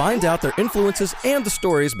artists to find out their influences and the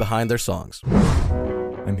stories behind their songs.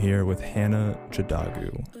 I'm here with Hannah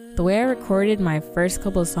Jadagu. The way I recorded my first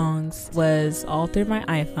couple of songs was all through my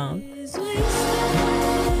iPhone.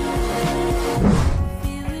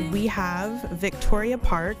 We have Victoria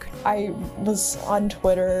Park. I was on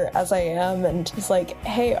Twitter, as I am, and was like,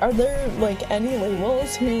 hey, are there like any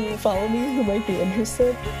labels who follow me who might be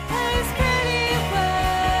interested?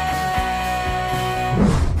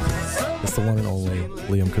 It's the one and only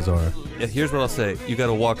Liam Kazar. Yeah, here's what I'll say. You got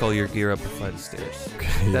to walk all your gear up a flight of stairs.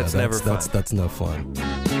 Yeah, that's never fun. That's no fun.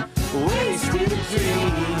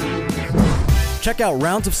 Check out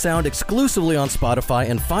Rounds of Sound exclusively on Spotify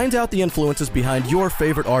and find out the influences behind your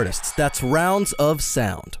favorite artists. That's Rounds of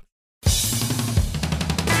Sound.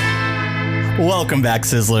 Welcome back,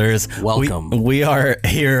 Sizzlers. Welcome. We are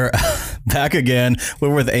here back again.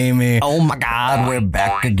 We're with Amy. Oh my God, we're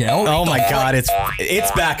back again. Oh my God,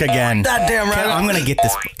 it's back again. That damn right. I'm gonna get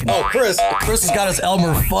this. Oh, Chris has got his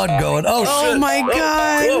Elmer Fudd going. Oh shit. Oh my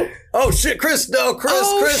God. Oh shit, Chris, no, Chris,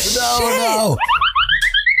 Oh, Chris, no.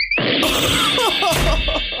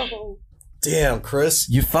 Damn, Chris,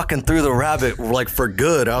 you fucking threw the rabbit like for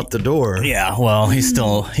good out the door. Yeah, well, he's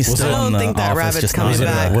still I in don't the think that office, rabbit's just coming not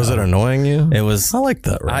back. there. Was it annoying you? It was. I like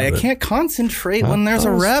that I rabbit. can't concentrate when there's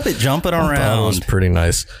a rabbit jumping I thought it was around. pretty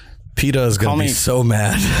nice. PETA is going to be so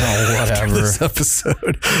mad. Oh, after whatever. this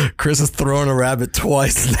episode. Chris has thrown a rabbit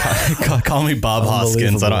twice now. Call me Bob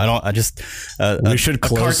Hoskins. I just. We should a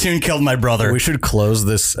close- cartoon killed my brother. We should close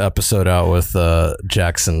this episode out with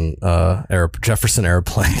Jefferson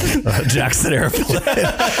Airplane. Jackson Airplane.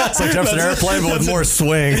 It's like Jefferson Airplane, but with more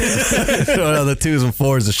swing. The twos and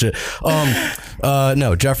fours and shit.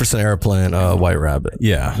 No, Jefferson Airplane, White Rabbit.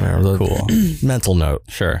 Yeah, cool. Mental note.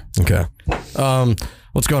 Sure. Okay.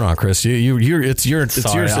 What's going on, Chris? It's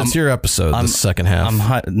your episode. The second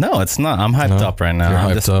half. No, it's not. I'm hyped up right now.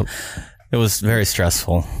 You're hyped up. It was very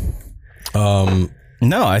stressful.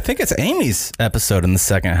 No, I think it's Amy's episode in the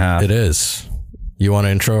second half. It is. You want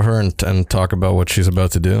to intro her and talk about what she's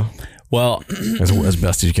about to do? Well, as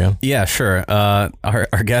best as you can. Yeah, sure.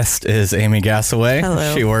 Our guest is Amy Gasaway.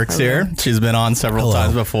 Hello. She works here. She's been on several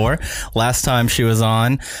times before. Last time she was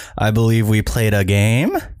on, I believe we played a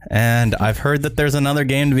game, and I've heard that there's another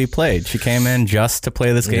game to be played. She came in just to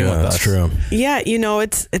play this game with us. That's true. Yeah,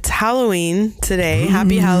 it's Halloween today.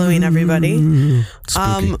 Happy Halloween, everybody.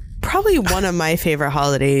 Spooky. Probably one of my favorite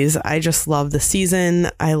holidays. I just love the season.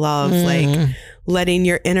 I love like letting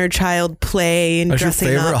your inner child play and That's your dressing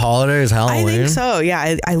favorite up. holiday is Halloween? I think so.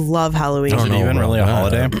 Yeah, I love Halloween. Is it even really a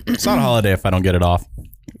holiday? It's not a holiday if I don't get it off.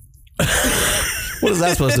 What is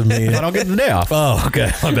that supposed to mean? I don't get the day off. Oh,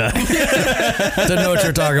 okay. My bad. Didn't know what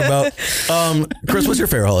you're talking about. Chris, what's your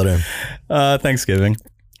favorite holiday? Thanksgiving.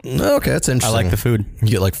 Okay, that's interesting. I like the food. You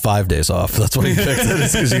get like 5 days off. That's why you picked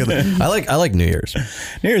it. 'Cause you get I like New Year's.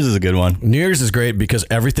 New Year's is a good one. New Year's is great because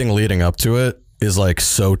everything leading up to it is like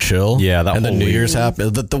so chill. Yeah, that and then whole New week. Year's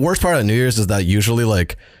happen. The worst part of New Year's is that usually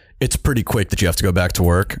like it's pretty quick that you have to go back to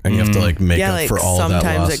work and you have to like make up like for all of that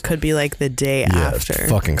sometimes loss. it could be like the day Yeah, after. it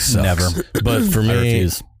fucking sucks. Never. But for I me,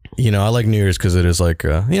 refuse. I like New Year's because it is like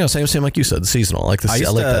same like you said, seasonal. I like I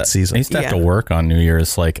like that season. I used to have to work on New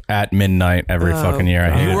Year's like at midnight every fucking year.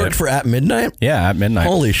 I hated You worked it. for at midnight? Yeah, at midnight.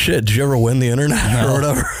 Holy shit! Did you ever win the internet or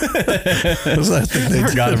whatever? I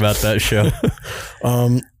Forgot about that show.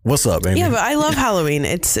 What's up, Amy? Yeah, but I love Halloween.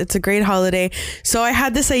 It's a great holiday. So I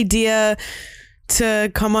had this idea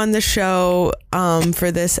to come on the show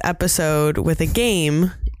for this episode with a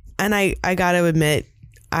game, and I got to admit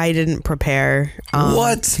I didn't prepare.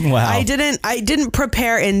 What? Wow. I didn't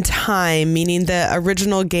prepare in time, meaning the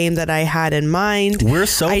original game that I had in mind. We're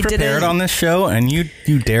so prepared on this show, and you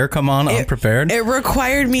dare come on unprepared? It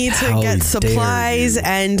required me to How get dare supplies, you.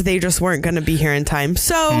 and they just weren't going to be here in time.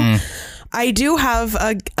 So I do have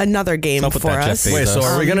another game Stop with for that, Jeff us. Bezos. Wait, so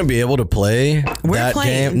are we going to be able to play that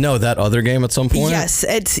playing. game? No, that other game at some point? Yes,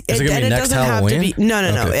 Is it gonna be and it next doesn't have to be. Halloween?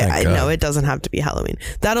 No. Okay, thank God. No, it doesn't have to be Halloween.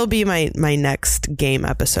 That'll be my next game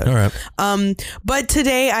episode. All right. But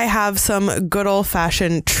today I have some good old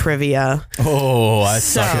fashioned trivia. Oh, I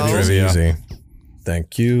suck at So- trivia. Easy.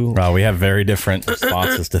 Thank you. Wow, we have very different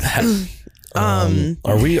responses to that.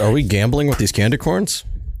 Are we gambling with these candy corns?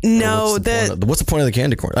 No, what's the point of the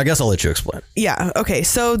candy corn? I guess I'll let you explain. Yeah. Okay.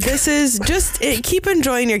 So this is just keep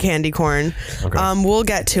enjoying your candy corn. Okay. We'll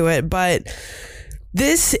get to it, but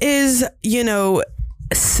this is,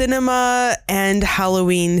 cinema and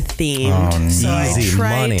Halloween themed. Oh, so I easy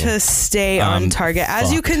try money. to stay on target.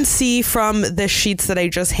 As you can see from the sheets that I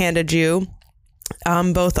just handed you,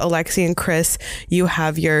 both Alexi and Chris, you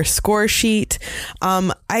have your score sheet.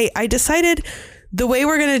 I decided the way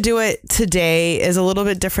we're going to do it today is a little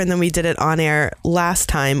bit different than we did it on air last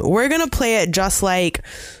time. We're going to play it just like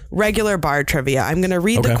regular bar trivia. I'm going to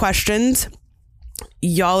read the questions.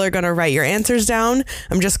 Y'all are going to write your answers down.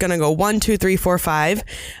 I'm just going to go 1, 2, 3, 4, 5.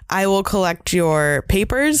 I will collect your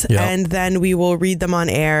papers and then we will read them on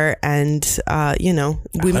air. And,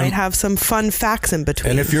 we might have some fun facts in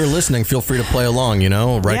between. And if you're listening, feel free to play along,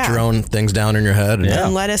 write your own things down in your head.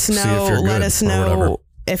 And let us know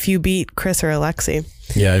if you beat Chris or Alexi.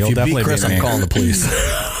 Yeah, if you beat Chris, I'm calling the police.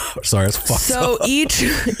 Sorry, it's fucked So up.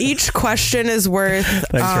 each question is worth...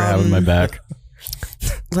 Thanks for having my back.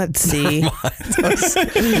 Let's see. I'm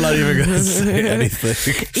not even going to say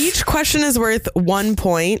anything. Each question is worth 1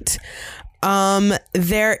 point.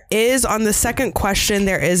 There is, on the second question,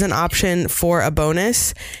 there is an option for a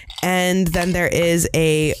bonus, and then there is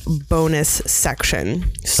a bonus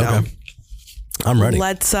section. So I'm ready.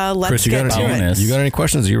 Let's Chris, get to it. You got any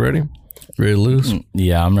questions? Are you ready? Ready to lose?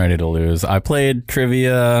 Yeah, I'm ready to lose. I've played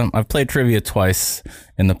trivia twice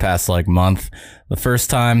in the past month. The first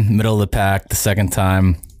time, middle of the pack. The second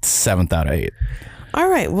time, 7th out of 8. All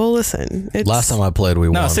right. Well, listen. Last time I played, we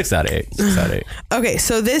won. 6 out of 8. 6 out of 8. Okay,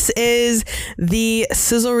 so this is the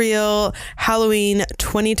Sizzle Reel Halloween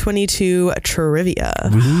 2022 trivia.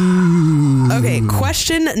 Ooh. Okay,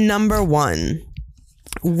 question number 1.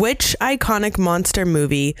 Which iconic monster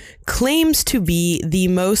movie claims to be the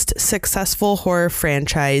most successful horror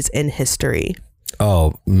franchise in history?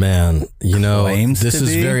 Oh, man. This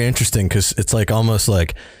is very interesting because it's almost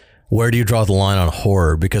like, where do you draw the line on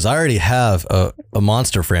horror? Because I already have a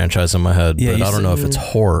monster franchise in my head, but I don't know if it's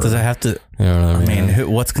horror. Does it have to? You know what I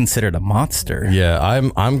mean? What's considered a monster? Yeah,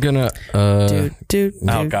 I'm gonna. Oh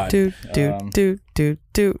God.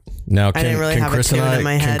 Now, I didn't really have a tune in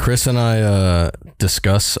my head. Can Chris and I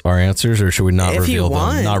discuss our answers, or should we not reveal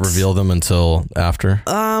them? Not reveal them until after.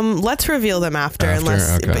 Let's reveal them after.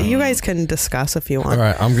 But you guys can discuss if you want. All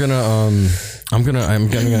right, I'm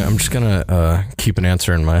just gonna keep an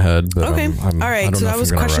answer in my head. But okay. All right. So that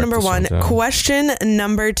was question number 1. Question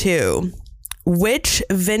number 2. Which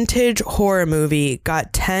vintage horror movie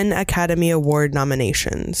got 10 Academy Award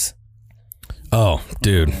nominations? Oh,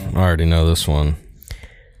 dude, I already know this one.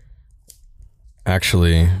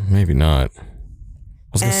 Actually, maybe not. I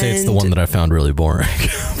was going to say it's the one that I found really boring.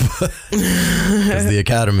 Because the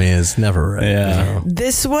Academy is never right. Yeah.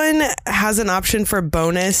 This one has an option for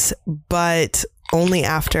bonus, but only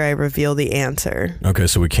after I reveal the answer. Okay,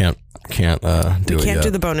 so we can't do it yet. We can't do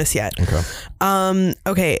the bonus yet. Okay.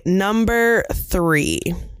 Okay, number 3.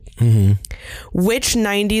 Mm-hmm. Which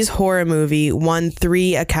 90s horror movie won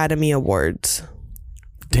 3 Academy Awards?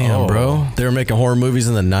 Damn, bro. They were making horror movies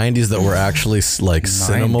in the 90s that were actually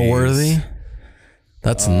cinema worthy.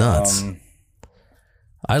 That's nuts.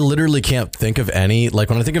 I literally can't think of any.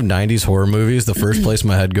 When I think of 90s horror movies, the first place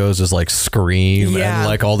my head goes is Scream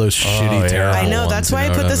and all those shitty, terrible I know. That's ones,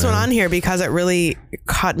 why I put this one on here, because it really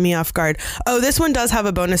caught me off guard. Oh, this one does have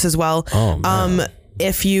a bonus as well. Oh, man.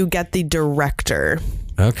 If you get the director.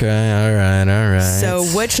 Okay, all right. So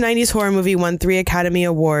which 90s horror movie won 3 Academy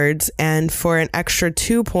Awards, and for an extra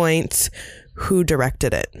 2 points, who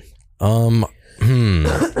directed it?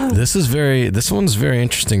 This one's very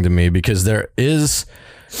interesting to me because there is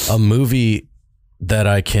a movie that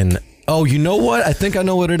I can... Oh, you know what? I think I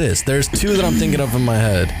know what it is. There's 2 that I'm thinking of in my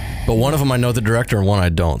head, but one of them I know the director and one I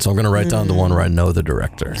don't. So I'm going to write down the one where I know the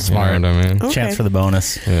director. Smart. You know what I mean? Okay. Chance for the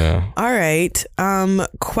bonus. Yeah. All right.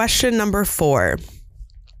 Question number 4.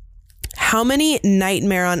 How many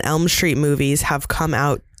Nightmare on Elm Street movies have come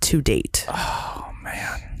out to date? Oh,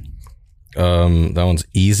 man. That one's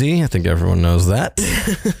easy. I think everyone knows that.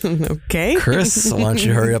 Okay. Chris, why don't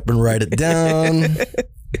you hurry up and write it down?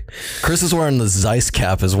 Chris is wearing the Zeiss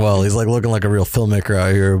cap as well. He's looking like a real filmmaker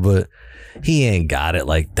out here, but he ain't got it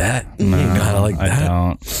like that. No, he ain't got it like that. I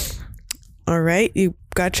don't. All right. You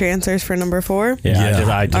got your answers for number 4? Yeah.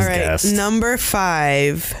 I just All right. guessed. Number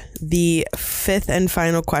 5, the 5th and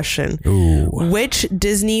final question. Ooh. Which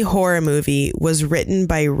Disney horror movie was written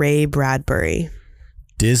by Ray Bradbury?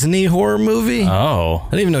 Disney horror movie? Oh.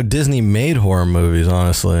 I didn't even know Disney made horror movies,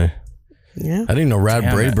 honestly. Yeah. I didn't know I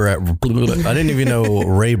didn't even know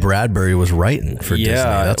Ray Bradbury was writing for Disney.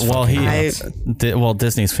 That's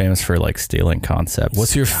Disney's famous for like stealing concepts.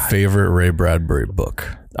 What's your favorite Ray Bradbury book?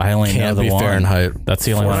 I only know the one. Fahrenheit. That's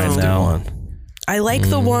the only one I know. I like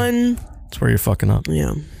the one. That's where you're fucking up.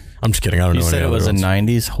 Yeah. I'm just kidding. I don't know. You said it was a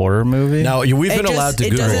 90s horror movie? Now, we've been allowed to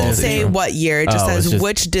Google. It doesn't say these. what year. It just says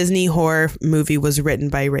which Disney horror movie was written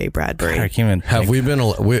by Ray Bradbury. God, I can't even Have we been...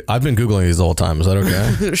 I've been Googling these the whole time. Is that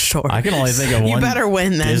okay? Sure. I can only think of one You better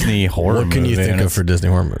win then. Disney horror movie. What can you think of for Disney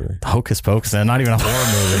horror movie? Hocus Pocus, and not even a horror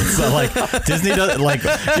movie. So like Disney does like.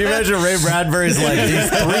 Can you imagine Ray Bradbury's like these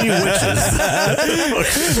 3 witches?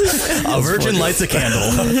 A virgin lights a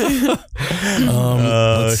candle.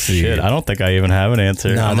 Let's see. Shit, I don't think I even have an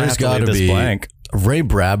answer. No, there's got to be blank. Ray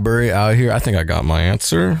Bradbury out here. I think I got my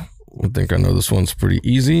answer. I think I know this one's pretty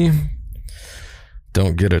easy.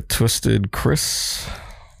 Don't get it twisted, Chris.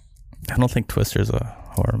 I don't think Twister's a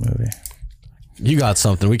horror movie. You got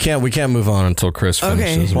something. We can't move on until Chris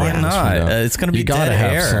finishes. Why not? It's gonna be you gotta dead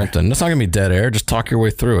have air. something. It's not gonna be dead air. Just talk your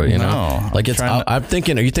way through it. You know, like it's. I'm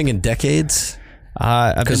thinking. Are you thinking decades?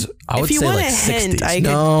 Because I would say like 60s.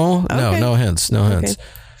 No hints. No hints.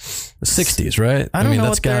 60s, right? I don't know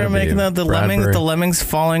what they're making the lemmings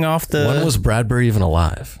falling off the... When was Bradbury even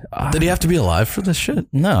alive? Did he have to be alive for this shit?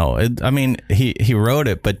 No. He wrote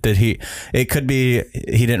it, but it could be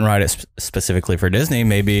he didn't write it specifically for Disney.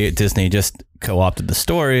 Maybe Disney just co-opted the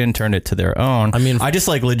story and turned it to their own. I mean, I just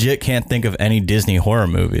like legit can't think of any Disney horror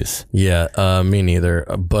movies. Yeah, me neither.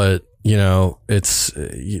 But, you know, it's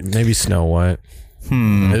maybe Snow White.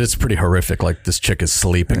 It's pretty horrific. Like this chick is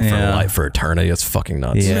sleeping for eternity. It's fucking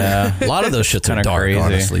nuts. Yeah, a lot of those shits are dark. Crazy.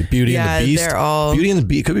 Honestly, Beauty and the Beast. They're all Beauty and the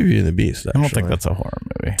Beast. Could be Beauty and the Beast. Actually. I don't think that's a horror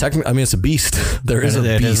movie. Technically, I mean, it's a beast. There is a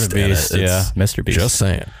beast. Yeah, Mr. Beast. Just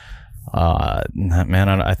saying. Man,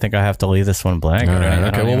 I think I have to leave this one blank. All right,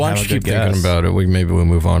 okay. Well, why don't you keep thinking about it? Maybe we'll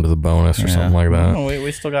move on to the bonus or something like that. No,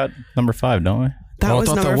 we still got number 5, don't we? That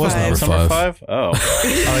was number 5. Number 5. Oh,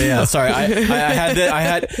 yeah. Sorry,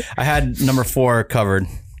 I had number 4 covered.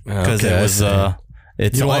 Because it was you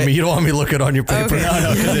don't want me looking on your paper. Okay.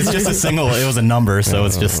 No, because it's just a single. It was a number, so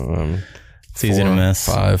it's just it's easy to miss.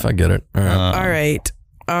 5, I get it. All right.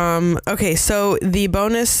 All right. Okay, so the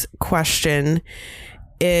bonus question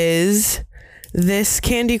is this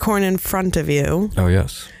candy corn in front of you. Oh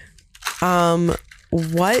yes.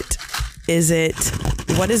 What is it?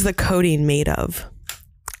 What is the coating made of?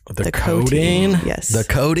 The coating? Yes. The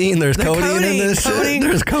coating? There's coating in this shit?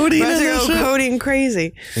 There's coating in this shit? Coating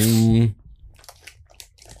crazy. The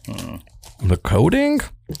coating?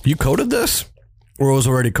 You coated this? Or it was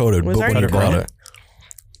already coated? But when you brought it?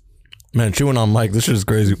 Man, chewing on mic. This shit is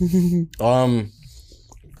crazy.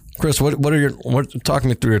 Chris, talk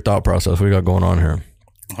me through your thought process. What you got going on here?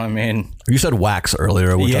 I mean, you said wax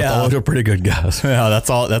earlier, which I thought was a pretty good guess. Yeah,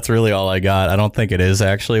 that's really all I got. I don't think it is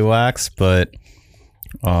actually wax, but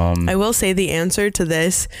I will say the answer to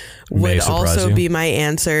this would also be my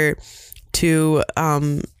answer to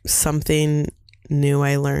something new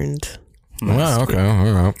I learned. Wow, okay,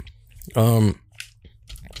 all right.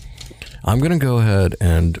 I'm gonna go ahead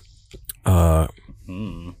and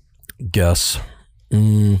guess.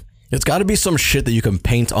 It's got to be some shit that you can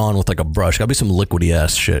paint on with like a brush. Got to be some liquidy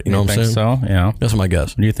ass shit. You know what I'm saying? So yeah, that's my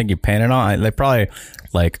guess. Do you think you paint it on? They probably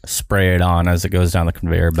like spray it on as it goes down the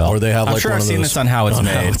conveyor belt. Or they have I'm like sure one I've of seen those, this on How It's Made.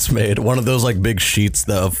 How It's Made. One of those like big sheets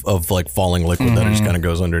of like falling liquid that just kind of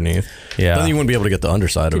goes underneath. Yeah. Then you wouldn't be able to get the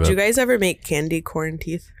underside of it. Did you guys ever make candy corn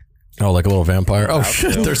teeth? Oh, like a little vampire? Oh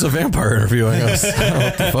shit! There's a vampire interviewing us.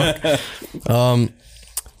 What the fuck?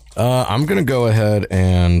 I'm gonna go ahead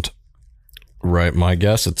and write my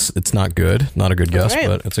guess. It's not good. Not a good guess,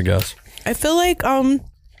 but it's a guess. I feel like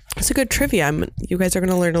it's a good trivia. You guys are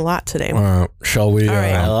gonna learn a lot today. Shall we? All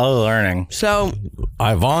right. I love learning. So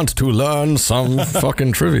I want to learn some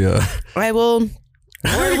fucking trivia. I will.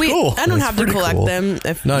 Cool. I don't have to collect them.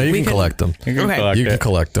 If no, you can collect them. You can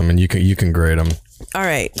collect them, and you can grade them. All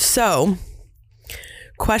right. So,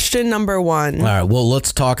 question number 1. All right. Well,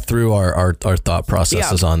 let's talk through our thought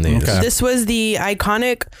processes on these. Okay. This was the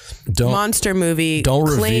iconic monster movie.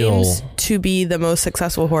 Claims to be the most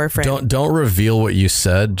successful horror franchise. Don't reveal what you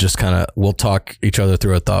said. Just kind of we'll talk each other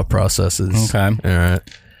through our thought processes. Okay. All right.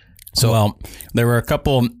 So, well, there were a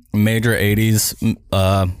couple major 80s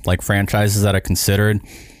like franchises that I considered.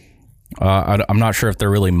 I'm not sure if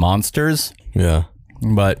they're really monsters. Yeah.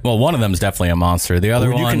 But one of them is definitely a monster. The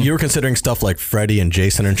other one, you were considering stuff like Freddy and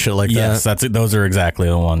Jason and shit like that. Yes, those are exactly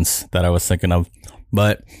the ones that I was thinking of.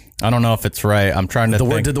 But I don't know if it's right. I'm trying to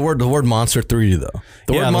think. Did the word monster threw you though?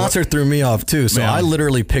 The word monster threw me off too. So I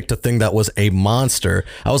literally picked a thing that was a monster.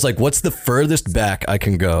 I was like, what's the furthest back I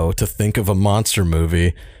can go to think of a monster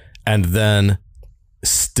movie, and then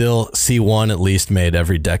still see one at least made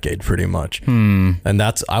every decade pretty much. And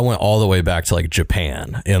I went all the way back to like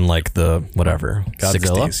Japan in like the whatever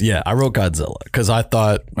Godzilla? 60s. Yeah, I wrote Godzilla because I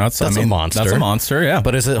thought that's a monster. That's a monster, yeah.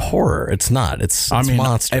 But is it horror? It's not. It's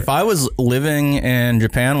monster. If I was living in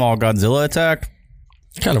Japan while Godzilla attacked,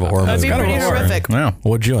 kind of a horror movie. That'd be pretty horrific. Yeah.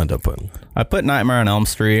 What'd you end up putting? I put Nightmare on Elm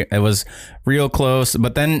Street. It was real close,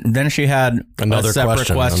 but then she had another a separate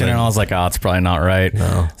question, and I was like, oh, it's probably not right.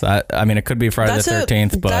 No. So I mean, it could be Friday the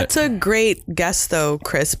 13th, but that's a great guess though,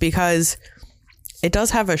 Chris, because it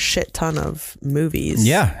does have a shit ton of movies.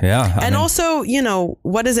 Yeah. I mean, also, you know,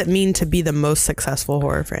 what does it mean to be the most successful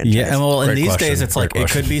horror franchise? Yeah, and well, in these days, it's like it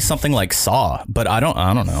could be something like Saw, but I don't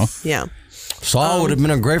know. Yeah. Saw would have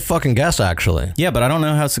been a great fucking guess, actually. Yeah, but I don't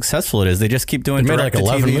know how successful it is. They just keep doing they made like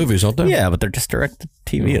 11 movies, don't they? Yeah, but they're just direct to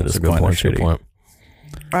TV at this point. That's a good point.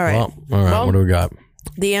 All right. Well, what do we got?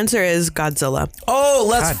 The answer is Godzilla. Oh,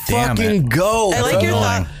 let's fucking go. I like your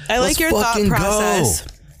thought. I like your thought process.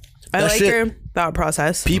 I like your thought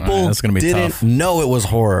process. People didn't know it was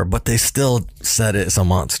horror, but they still said it's a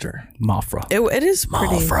monster. Mothra. It is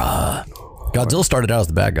pretty. Mothra. Godzilla started out as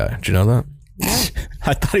the bad guy. Did you know that?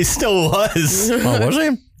 I thought he still was. Oh, was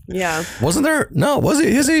he? Yeah. Wasn't there? No, was he?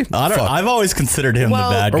 Is he? I've always considered him the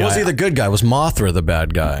bad guy. Or was he the good guy? Was Mothra the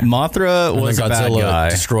bad guy? Mothra was the bad guy.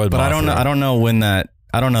 Destroyed but Mothra. I don't know when that.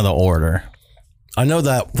 I don't know the order. I know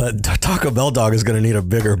that Taco Bell dog is going to need a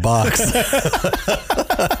bigger box.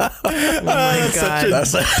 Oh my God.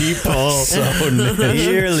 That's a deep hole. So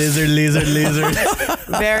here, lizard.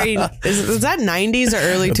 Very. Is that 90s or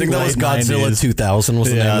early 2000s? I think that was Godzilla 90s. 2000 was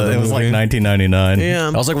the name of the it was movie. like 1999. Yeah.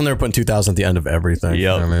 I was like when they were putting 2000 at the end of everything. Yep. You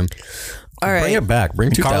know what I mean? All right. Bring it back.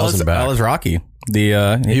 Bring 2000 back. Carlos Rocky.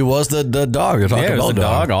 He was the dog. The Taco Bell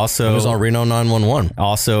dog. Also, he was on Reno 911.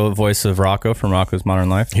 Also, voice of Rocco from Rocco's Modern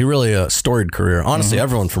Life. He really a storied career. Honestly,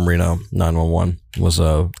 everyone from Reno 911 was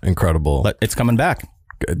incredible. But it's coming back.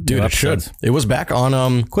 Dude, it should. It was back on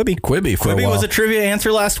Quibi. Quibi was a trivia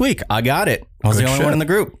answer last week. I got it. I was the only one in the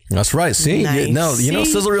group. That's right. See, Nice.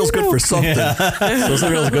 Sizzle Reel's good for something.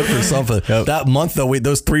 Sizzle Reel's good for something. Yep. That month though,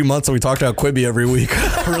 those 3 months that we talked about Quibi every week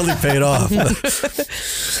really paid off.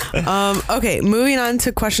 Okay, moving on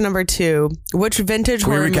to question number 2. Which vintage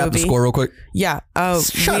horror movie? Can we recap the score real quick? Yeah.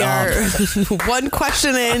 Shut up. One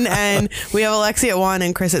question in, and we have Alexi at 1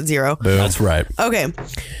 and Chris at 0. Boom. That's right. Okay.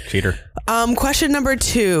 Cheater. Question number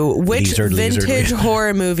 2. Which vintage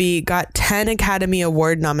horror movie got 10 Academy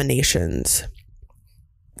Award nominations?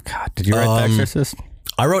 God, did you write The Exorcist?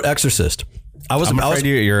 I wrote Exorcist. I'm afraid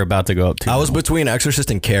you're about to go up too. I was between Exorcist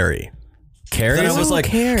and Carrie. Carrie? Then I was like,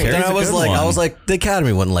 Carrie. I was like, the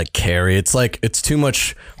Academy wouldn't like Carrie. It's like, it's too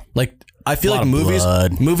much. Like, I feel like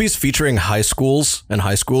movies featuring high schools and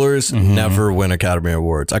high schoolers never win Academy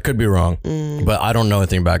Awards. I could be wrong, but I don't know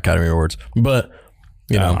anything about Academy Awards. But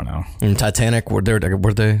I don't know. In Titanic, were they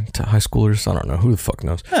high schoolers? I don't know. Who the fuck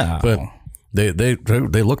knows? Oh. But they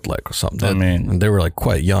looked like something. And they were like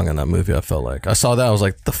quite young in that movie. I felt like I saw that. I was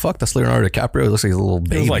like, the fuck? That's Leonardo DiCaprio. It looks like a little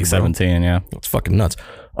baby. He was like 17. Yeah, it's fucking nuts.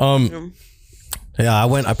 Yeah,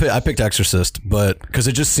 I picked Exorcist, but because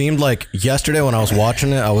it just seemed like yesterday when I was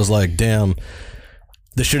watching it, I was like, damn,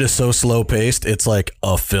 this shit is so slow paced. It's like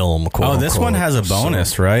a film. Quote, this one has a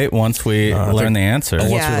bonus, right? Once we learn the answer.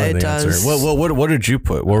 It does. What did you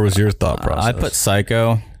put? What was your thought process? I put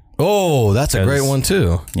Psycho. Oh, that's a great one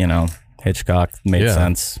too. You know, Hitchcock made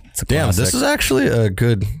sense. It's a classic. This is actually a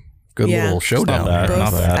good little showdown.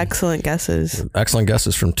 Both excellent guesses. Excellent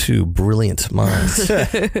guesses from 2 brilliant minds.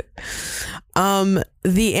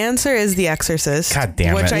 The answer is The Exorcist. God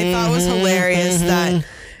damn it. Which I thought was hilarious that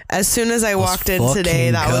as soon as I walked in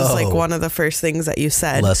today, that was like one of the first things that you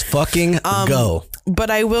said. Let's fucking go.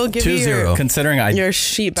 But I will give you your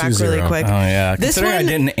sheet back really quick. Oh yeah. Considering I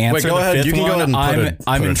didn't answer go the ahead. fifth You can go one, ahead and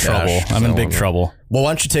I'm in trouble. I'm in big trouble. Well, why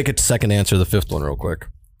don't you take a second answer the 5th one real quick?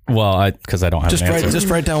 Well, because I don't have an answer. Just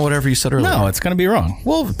write down whatever you said earlier. No, it's going to be wrong.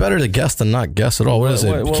 Well, better to guess than not guess at all. What is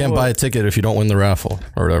it? You can't buy a ticket if you don't win the raffle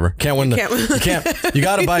or whatever. Can't win you can't. You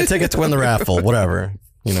got to buy a ticket to win the raffle. Whatever.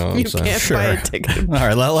 You know what I'm saying? Can't buy a ticket. All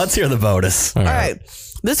right, let's hear the bonus. All right.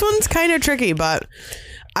 This one's kind of tricky, but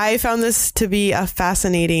I found this to be a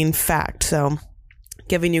fascinating fact. So,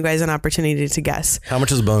 giving you guys an opportunity to guess. How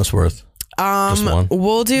much is the bonus worth? Just one?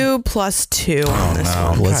 We'll do +2 on this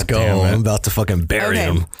one. Let's go. I'm about to fucking bury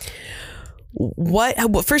him.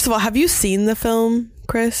 First of all, have you seen the film,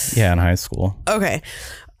 Chris? Yeah, in high school. Okay.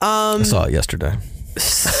 I saw it yesterday.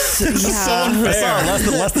 Yeah.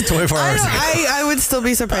 Less than 24 hours. I would still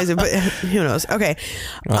be surprised, but who knows? Okay.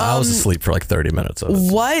 I was asleep for like 30 minutes of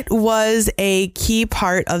it. What was a key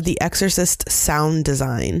part of The Exorcist sound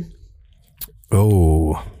design?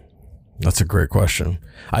 Oh, that's a great question.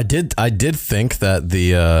 I did think that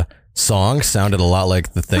the song sounded a lot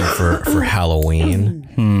like the thing for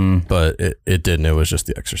Halloween, but it didn't. It was just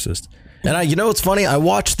The Exorcist. And you know what's funny? I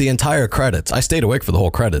watched the entire credits. I stayed awake for the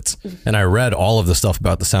whole credits, and I read all of the stuff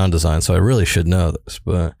about the sound design. So I really should know this,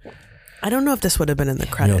 but I don't know if this would have been in the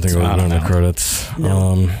I credits. don't think it would have been in the credits.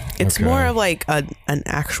 No. It's okay. more of like an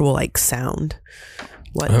actual like sound.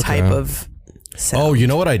 What type of sound? Oh, you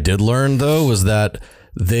know what I did learn though was that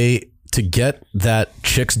to get that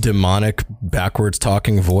chick's demonic backwards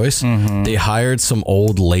talking voice, they hired some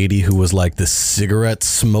old lady who was like this cigarette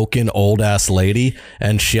smoking old ass lady,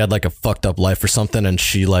 and she had like a fucked up life or something, and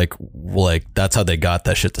she like that's how they got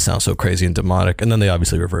that shit to sound so crazy and demonic, and then they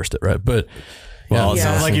obviously reversed it, right? But well, it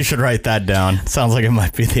sounds like you should write that down. Sounds like it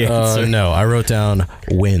might be the answer. No, I wrote down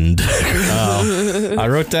wind. I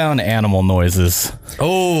wrote down animal noises.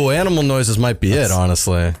 Oh, animal noises might be it,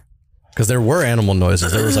 honestly. Because there were animal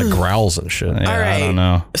noises. There was like growls and shit. Yeah, All right. I don't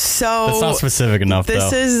know. So that's not specific enough.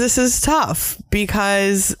 This is tough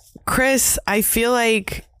because Chris, I feel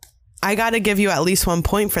like I got to give you at least 1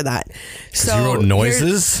 point for that. So you wrote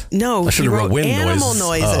noises? No, I should have wrote wind animal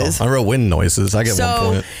noises. Oh, I wrote wind noises. I get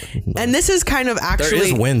 1 point. And this is kind of actually there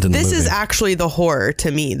is wind in the this movie. is actually the horror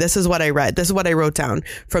to me. This is what I read. This is what I wrote down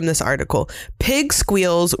from this article. Pig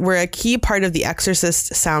squeals were a key part of The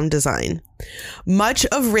Exorcist sound design. Much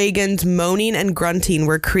of Reagan's moaning and grunting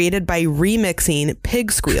were created by remixing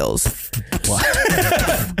pig squeals.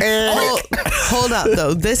 Hold up,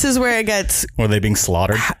 though. This is where it gets... Were they being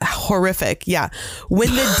slaughtered? Horrific, yeah. When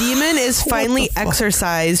the demon is finally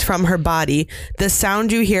exorcised from her body, the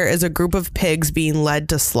sound you hear is a group of pigs being led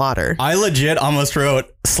to slaughter. I legit almost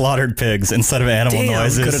wrote slaughtered pigs instead of animal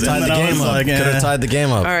noises. Could have tied the game up. Could have tied the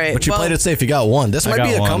game up. All right, but you played it safe. You got one. This might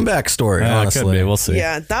be a comeback story, honestly. It could be. We'll see.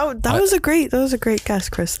 Yeah, that was a great guess,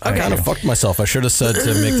 Chris. I kind of fucked myself. I should have said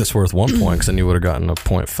to make this worth 1 point, because then you would have gotten a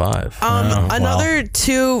 0.5. Another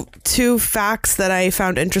two facts that I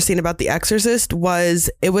found interesting about The Exorcist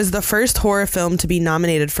was it was the first horror film to be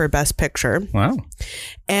nominated for Best Picture. Wow.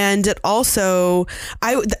 And it also,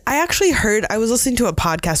 I actually heard, I was listening to a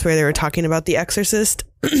podcast where they were talking about The Exorcist.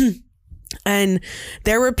 And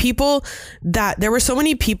there were so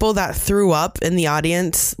many people that threw up in the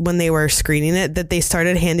audience when they were screening it that they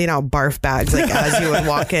started handing out barf bags like as you would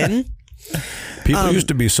walk in. People used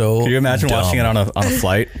to be so. Can you imagine watching it on a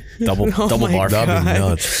flight? Double barf. That'd be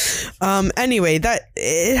nuts. Anyway, that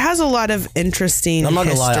it has a lot of interesting. I'm not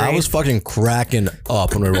gonna lie, I history. was fucking cracking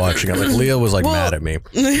up when we were watching it. Like Leah was like mad at me.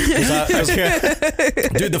 Dude,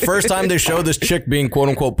 the first time they showed this chick being quote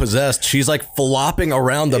unquote possessed, she's like flopping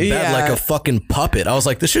around the bed like a fucking puppet. I was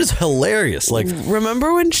like, this shit is hilarious. Like,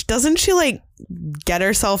 remember when doesn't she like get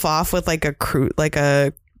herself off with like a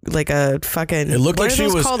fucking, it looked like she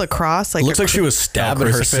was called a cross. Like looks like she was stabbing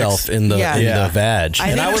herself in the vag.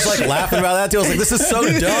 I was like laughing about that too. I was like, this is so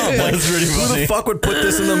dumb. Like, who the fuck would put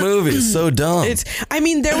this in the movie? It's so dumb.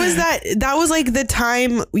 There was that was like the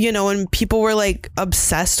time, when people were like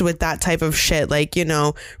obsessed with that type of shit. Like,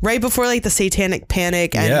 right before like the Satanic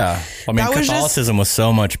Panic. And I mean, Catholicism was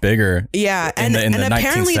so much bigger. Yeah. And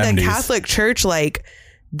apparently 1970s. the Catholic Church, like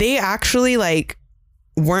they actually like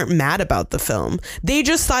weren't mad about the film. They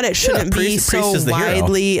just thought it shouldn't be so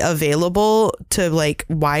widely available to like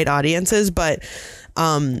wide audiences, but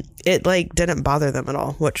it like didn't bother them at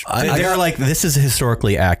all, which they were like, this is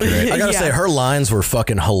historically accurate. I gotta say, her lines were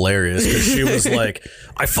fucking hilarious because she was like,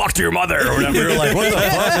 I fucked your mother or whatever. Like, what the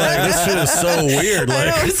fuck? Like, this shit is so weird. Like, I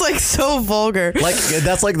know, it's like so vulgar. Like,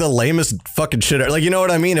 that's like the lamest fucking shit. Like, you know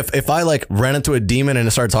what I mean? If I like ran into a demon and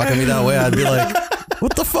it started talking to me that way, I'd be like,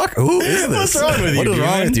 what the fuck? Who is this? What's wrong with you? What is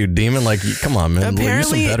wrong with you, demon? Like, come on, man.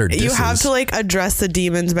 Apparently, use some better disses. you have to like address the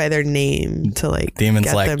demons by their name to like demons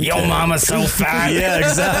get like, them yo, mama's so fat. Yeah,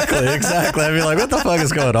 exactly. I'd be like, what the fuck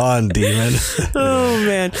is going on, demon? Oh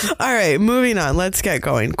man. All right, moving on. Let's get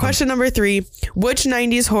going. Question number 3. Which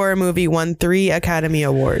 90s horror movie won 3 Academy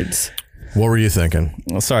Awards? What were you thinking?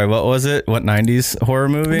 Sorry, what was it? What 90s horror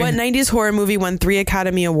movie? What 90s horror movie won 3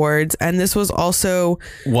 Academy Awards? And this was also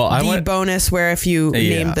the bonus where if you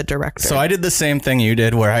named the director. So I did the same thing you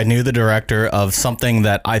did where I knew the director of something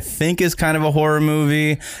that I think is kind of a horror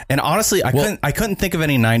movie. And honestly, I couldn't think of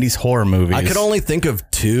any 90s horror movies. I could only think of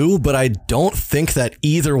 2, but I don't think that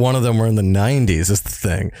either one of them were in the 90s is the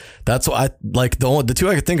thing. That's why the 2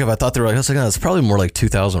 I could think of, I thought they were like, I was like, oh, it's probably more like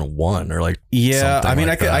 2001 or like I mean,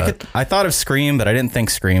 like I thought thought of Scream, but I didn't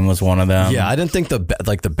think Scream was one of them. Yeah, I didn't think the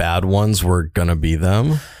bad ones were gonna be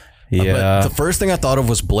them. Yeah. But the first thing I thought of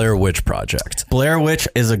was Blair Witch Project. Blair Witch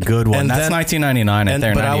is a good one. That's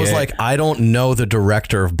 1999. But I was like, I don't know the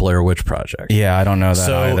director of Blair Witch Project. Yeah, I don't know that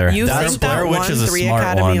either. You think that won 3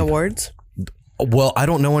 Academy Awards? Well, I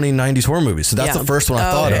don't know any 90s horror movies, so that's the first one I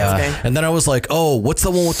thought of. Okay. And then I was like, oh, what's the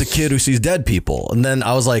one with the kid who sees dead people? And then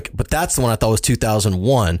I was like, but that's the one I thought was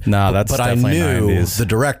 2001. No, that's definitely 90s. I knew the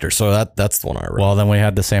director, so that's the one I read. Well, then we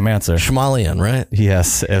had the same answer. Shyamalan, right?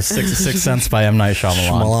 Yes, Sixth Sense by M. Night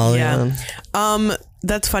Shyamalan. Yeah.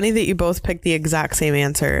 That's funny that you both picked the exact same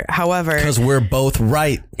answer. However, because we're both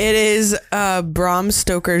right. It is Bram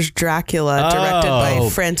Stoker's Dracula, directed by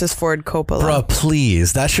Francis Ford Coppola. Bruh,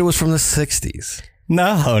 please. That shit was from the 60s.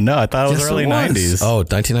 No, I thought it was early 90s. Oh,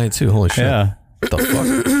 1992. Holy shit. Yeah. What the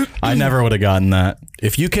fuck? I never would have gotten that.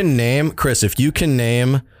 If you can name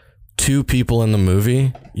 2 people in the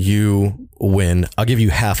movie, you win. I'll give you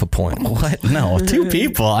half a point. What? No, 2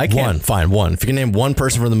 people. I can't. One. If you can name one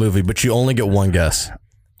person from the movie, but you only get one guess.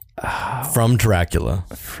 From Dracula.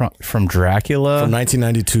 From Dracula? From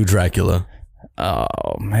 1992 Dracula. Oh,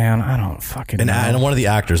 man. I don't fucking know. And one of the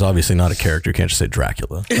actors, obviously not a character. You can't just say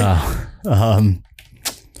Dracula.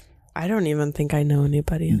 I don't even think I know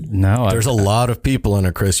anybody. No. There's a lot of people in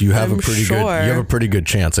it, Chris. You have a pretty good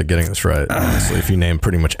chance at getting this right, honestly, if you name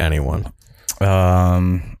pretty much anyone.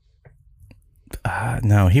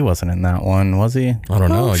 No, he wasn't in that one, was he? I don't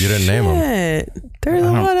know. You didn't name him. There's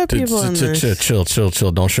a lot of people in this. Chill.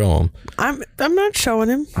 Don't show him. I'm not showing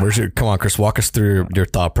him. Come on, Chris. Walk us through your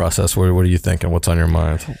thought process. What are you thinking? What's on your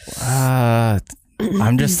mind?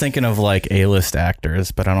 I'm just thinking of like A-list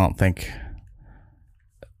actors, but I don't think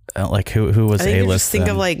like who was I think A-list. you just think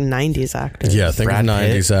of like 90s actors. Yeah, think Brad of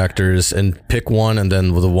 90s Pitt. actors and pick one, and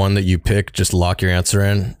then with the one that you pick, just lock your answer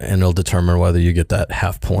in, and it'll determine whether you get that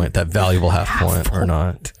half point, that valuable half point or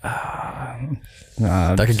not.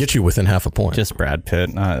 That could get you within half a point. Just Brad Pitt.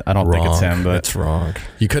 I don't think it's him, but it's wrong.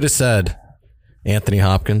 You could have said Anthony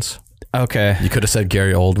Hopkins. Okay. You could have said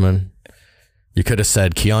Gary Oldman. You could have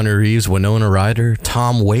said Keanu Reeves, Winona Ryder,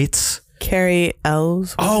 Tom Waits. Carrie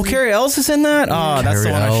Ells. Oh, Carrie Ells is in that? Oh, that's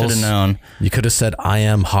the one I should have known. You could have said I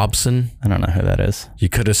Am Hobson. I don't know who that is. You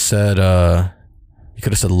could have said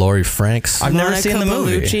Laurie Franks. I've never seen the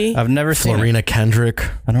movie. I've never seen Florina Kendrick.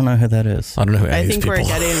 I don't know who that is. I don't know who any of these people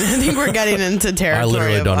I think we're getting into territory. I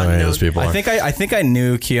literally don't know who any of those people are. I think I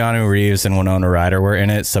knew Keanu Reeves and Winona Ryder were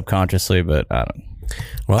in it subconsciously, but I don't.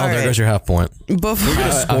 Well, there goes your half point. Before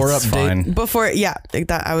score update.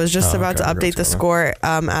 I was just about to update the score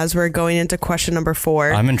as we're going into question number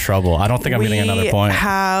 4. I'm in trouble. I don't think I'm getting another point. We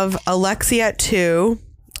have Alexi at 2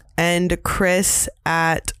 and Chris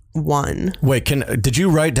at 1. Wait, did you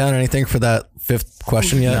write down anything for that 5th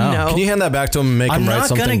question yet? No. Can you hand that back to him and make him write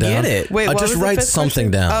something down? I'm not gonna get it. Wait, just write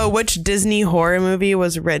something down. Oh, which Disney horror movie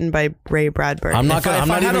was written by Ray Bradbury? I'm not even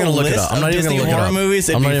going to look it up. I'm not even going to look it up. Movies,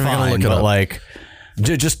 I'm not even going to look it up. Like,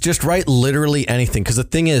 just write literally anything, because the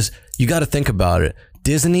thing is, you got to think about it.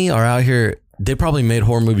 Disney are out here. They probably made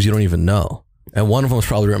horror movies you don't even know, and one of them was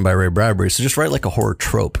probably written by Ray Bradbury. So just write like a horror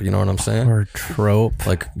trope. You know what I'm saying? Horror trope.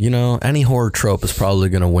 Like, any horror trope is probably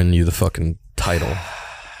going to win you the fucking title.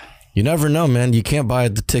 You never know, man. You can't buy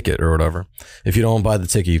the ticket or whatever. If you don't buy the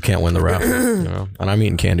ticket, you can't win the raffle. And I'm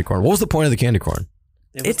eating candy corn. What was the point of the candy corn?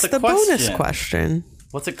 It's the bonus question.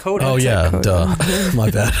 What's it code? Oh yeah, duh.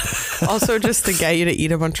 My bad. Also, just to get you to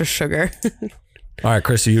eat a bunch of sugar. All right,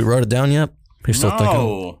 Chris, you wrote it down yet? You still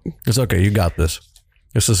thinking? It's okay. You got this.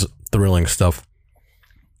 This is thrilling stuff.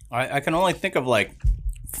 I can only think of like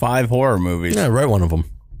 5 horror movies. Yeah, write one of them.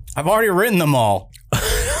 I've already written them all.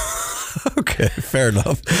 Okay, fair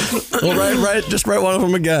enough. Well, just write one of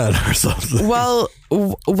them again or something. Well,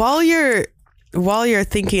 while you're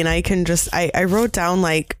thinking, I wrote down,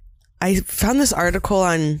 like, I found this article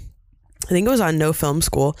on, I think it was on No Film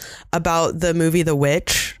School, about the movie The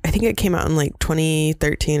Witch. I think it came out in like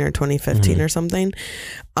 2013 or 2015 or something.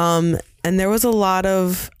 And there was a lot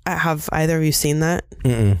of, have either of you seen that?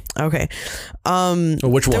 Mm-mm. Okay.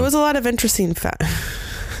 Which one? There was a lot of interesting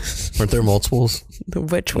Weren't there multiples? The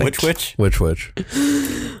Which? Which?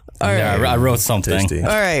 All right. Yeah, I wrote something. Tasty. All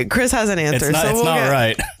right. Chris has an answer. It's not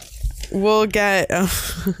right. We'll get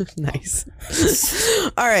nice.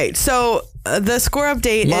 All right, so the score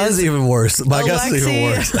update Mine's is even worse. My guess is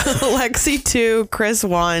even worse. Lexi 2, Chris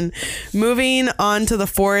 1. Moving on to the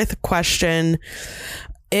 4th question.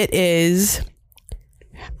 It is.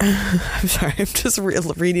 I'm sorry, I'm just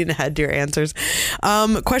reading ahead to your answers.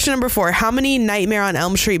 Question number 4: how many Nightmare on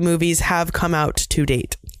Elm Street movies have come out to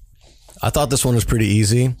date? I thought this one was pretty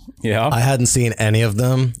easy. Yeah. I hadn't seen any of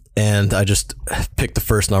them, and I just picked the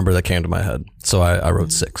first number that came to my head. So I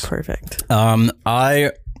wrote 6. Perfect.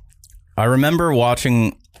 I remember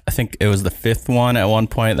watching, I think it was the 5th one at one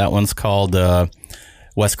point. That one's called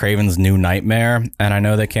Wes Craven's New Nightmare. And I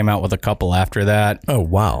know they came out with a couple after that. Oh,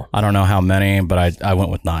 wow. I don't know how many, but I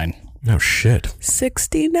went with 9. No shit.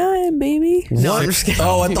 69, baby. No, I'm just kidding.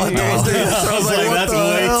 Oh, I thought that was I was like, that's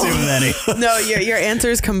way too many. No, your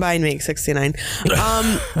answers combined make 69.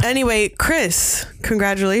 Anyway, Chris,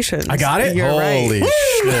 congratulations. I got it? You're Holy right.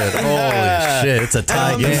 shit. Holy shit. It's a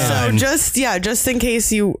tie game. So just in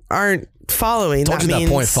case you aren't following, Told that you means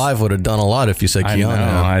that 0.5 would have done a lot if you said I know, Keanu.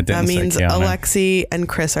 I didn't that say means Keanu. Alexi and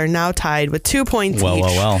Chris are now tied with 2 points each.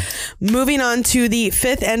 Well. Moving on to the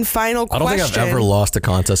 5th and final I question. don't think I've ever lost a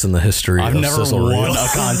contest in the history I've of never Sizzle won Reel. a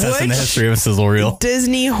contest in the Which history of Sizzle Reel.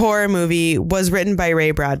 Disney horror movie was written by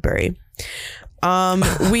Ray Bradbury.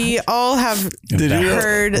 We all have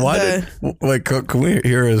heard Wait, can we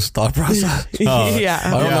hear his thought process? yeah. I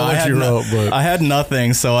don't know what you wrote, but I had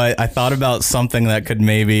nothing, so I thought about something that could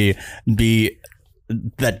maybe be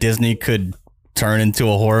that Disney could turn into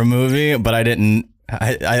a horror movie, but I didn't.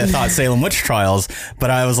 I thought Salem Witch Trials, but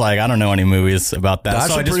I was like, I don't know any movies about that.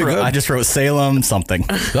 That's so I just wrote Salem something.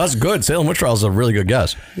 That's good. Salem Witch Trials is a really good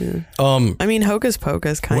guess. I mean, Hocus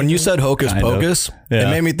Pocus kind When of. you said Hocus Kind of. Pocus, Yeah.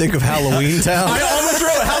 it made me think of Halloween Town. I almost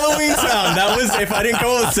wrote Halloween Town. That was, if I didn't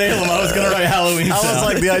go with Salem, I was going to write Halloween Town. I was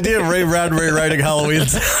like, the idea of Ray Bradbury writing Halloween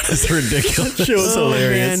Town is ridiculous. It was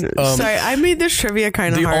hilarious. Man. Sorry, I made this trivia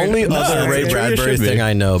kind of The hard. only I'm other sorry. Ray Bradbury should be. thing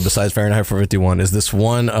I know besides Fahrenheit 451 is this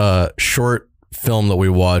one short film that we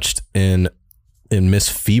watched in Miss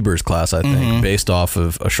Feber's class, I think, based off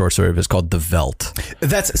of a short story of his called The Velt.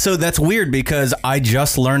 That's weird because I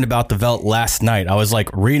just learned about the Velt last night. I was like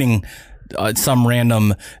reading some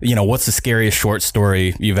random, what's the scariest short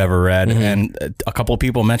story you've ever read? And a couple of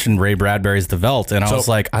people mentioned Ray Bradbury's The Velt, and I was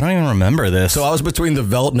like, I don't even remember this. So I was between The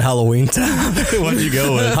Velt and Halloween Town. What did you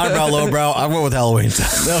go with? Highbrow, lowbrow. I went with Halloween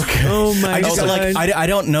Town. Okay. Oh my I just God. I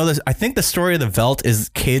don't know this. I think the story of the Velt is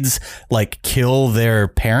kids like kill their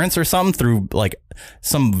parents or something through like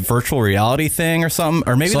some virtual reality thing or something,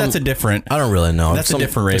 or maybe that's a different. I don't really know. That's a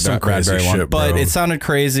different Ray Bradbury one, but it sounded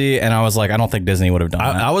crazy, and I was like, I don't think Disney would have done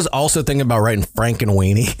that. I was also thinking about writing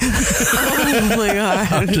Frankenweenie. Oh my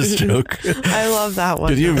God. I'm just joking. I love that one.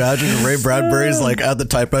 Could you imagine Ray Bradbury's like at the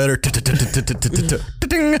typewriter,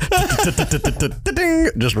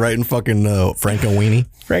 just writing fucking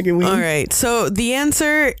Frankenweenie? All right. So the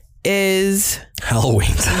answer is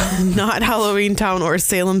Halloween Town. not Halloween Town or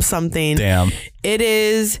Salem something. Damn. It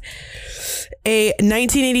is a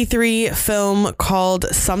 1983 film called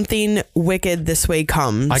Something Wicked This Way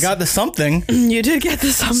Comes. I got the something. You did get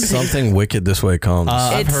the something. Something wicked this way comes.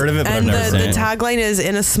 I've heard of it, but I've and never seen the it. tagline is,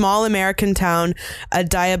 in a small American town, a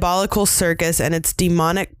diabolical circus and its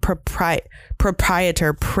demonic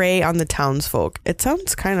proprietor prey on the townsfolk. It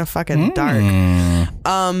sounds kind of fucking dark.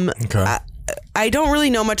 Okay. I don't really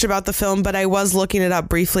know much about the film, but I was looking it up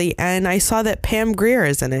briefly, and I saw that Pam Grier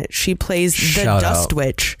is in it. She plays the Shout Dust out.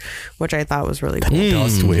 Witch, which I thought was really cool.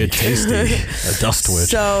 Dust witch, tasty. A dust witch.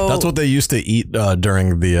 So- that's what they used to eat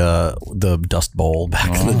during the Dust Bowl back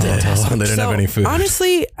in the day when they didn't have any food.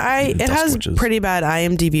 Honestly, it Dust has witches. pretty bad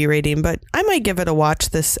IMDb rating, but I might give it a watch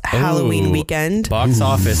this Halloween Ooh. weekend. Box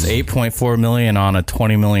office 8.4 million on a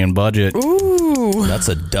 20 million budget. Ooh. That's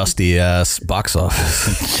a dusty ass box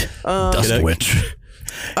office. Dust witch.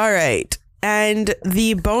 All right. And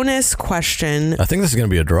the bonus question I think this is gonna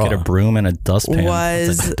be a draw. Get a broom and a dustpan.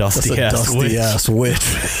 Was- That's a That's dusty a ass dusty witch. ass witch.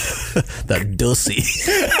 That dussy.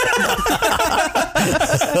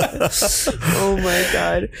 Oh my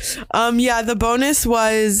God. Yeah, the bonus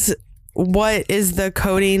was, what is the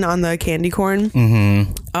coating on the candy corn?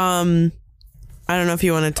 I don't know if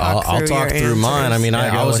you want to talk through I'll talk your through mine. I answers. mean, Yeah,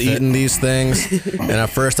 I go was with it. eating these things, and at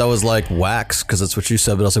first I was like wax because that's what you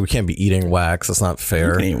said, but I was like, we can't be eating wax. That's not You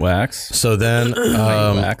fair. can eat wax. So then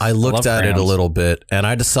wax. I looked love at it a crayons. little bit, and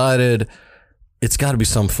I decided it's got to be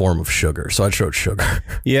some form of sugar. So I wrote sugar.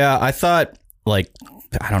 Yeah, I thought like,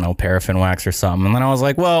 I don't know, paraffin wax or something. And then I was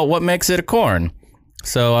like, well, what makes it a corn?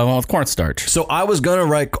 So I went with cornstarch. So I was gonna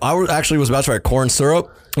write. Actually was about to write corn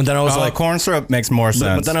syrup, and then I was like, corn syrup makes more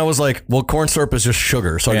sense. but then I was like, well, corn syrup is just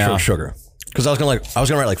sugar, so I just Yeah. wrote sugar because I was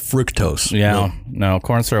gonna write like fructose. yeah, no,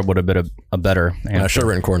 corn syrup would have been a better And I answer. should have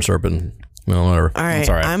written corn syrup and whatever. All right,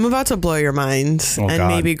 all right. I'm about to blow your mind and God.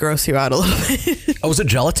 maybe gross you out a little bit. Oh, was it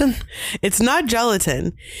gelatin? It's not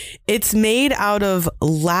gelatin. It's made out of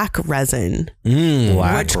lac resin,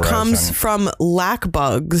 Black which resin. comes from lac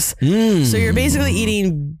bugs. So you're basically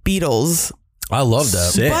eating beetles. I love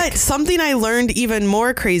that. Sick. But something I learned even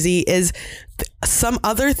more crazy is some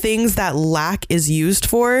other things that lac is used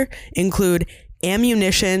for include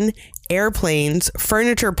ammunition, airplanes,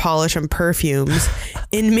 furniture polish, and perfumes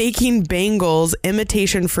in making bangles,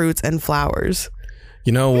 imitation fruits, and flowers.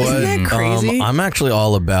 You know what? Isn't that crazy? I'm actually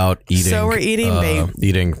all about eating. So we're eating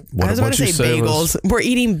eating. What, I was about to say bagels. We're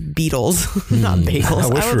eating beetles, not bagels. I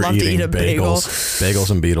wish would we were love to eating eat a bagel. bagels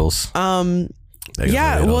and beetles. Bagels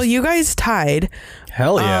Yeah, and beetles. well, you guys tied.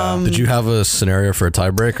 Hell yeah. Did you have a scenario for a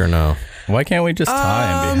tiebreak or no? Why can't we just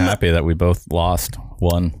tie and be happy that we both lost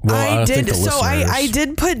one? Well, I I think did. the So listeners- I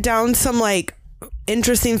did put down some like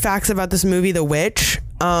interesting facts about this movie, The Witch.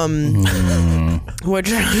 Which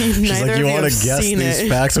She's neither like, of you you want have to guess seen these it.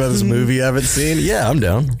 facts about this movie you haven't seen? Yeah, I'm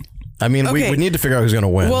down. I mean, Okay. we need to figure out who's going to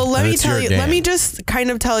win. Well, let and me it's tell your you. game. Let me just kind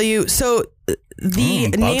of tell you. So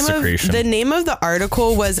the name of the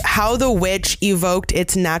article was How the Witch Evoked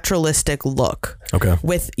Its Naturalistic Look. Okay.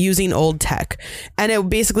 With using old tech, and it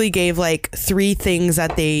basically gave like 3 things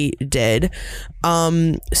that they did.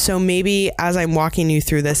 So maybe as I'm walking you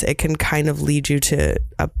through this, it can kind of lead you to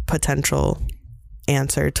a potential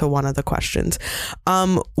answer to one of the questions.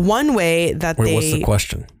 One way that Wait, what's the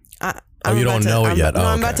question? You don't know it yet. No,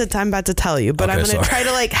 I'm okay. about to tell you, but Okay, I'm going to try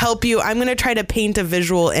to like help you. I'm going to try to paint a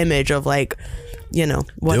visual image of like, you know,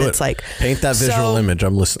 what Do it's it. like. Paint that visual So, image.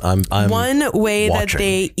 I'm listening. I'm one way that watching.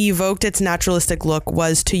 they evoked its naturalistic look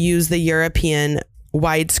was to use the European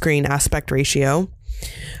widescreen aspect ratio,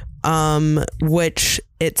 which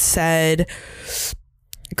it said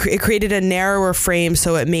it created a narrower frame,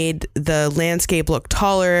 so it made the landscape look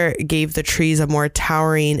taller, gave the trees a more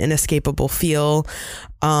towering, inescapable feel,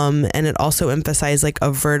 and it also emphasized like a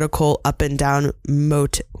vertical up and down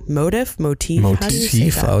motif. How do you say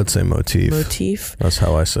that? I would say motif. Motif. That's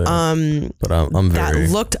how I say it. But I'm very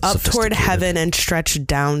That looked up toward sophisticated. heaven and stretched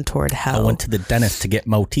down toward hell. I went to the dentist to get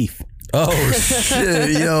motif. Oh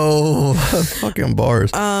shit, yo, fucking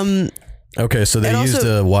bars. Okay, so they used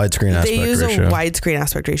a widescreen aspect ratio. They use a widescreen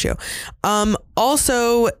aspect ratio.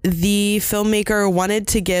 Also, the filmmaker wanted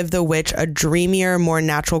to give The Witch a dreamier, more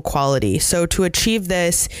natural quality. So to achieve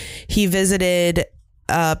this, he visited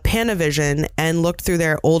Panavision and looked through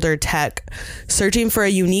their older tech, searching for a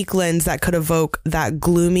unique lens that could evoke that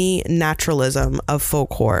gloomy naturalism of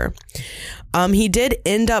folk horror. He did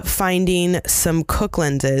end up finding some Cook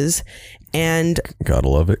lenses, and gotta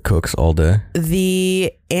love it. Cooks all day.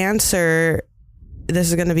 the answer, this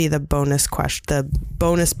is going to be the bonus question, the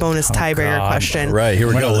bonus tiebreaker question. Right, here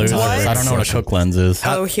we go. Lose. I don't know what a Cook lens is.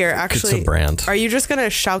 Oh, here, actually, It's a brand. Are you just going to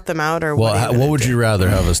shout them out, or Well, what? are you what gonna would do? you rather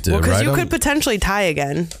have us do? Well, because Write you them? could potentially tie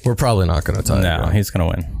again. We're probably not going to tie. No, it, he's going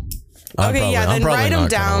to win. Okay, yeah, then write them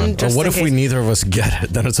down. Just what in if we case. neither of us get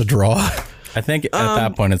it? Then it's a draw. I think at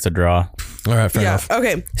that point it's a draw. All right, fair enough.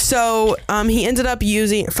 Okay, so he ended up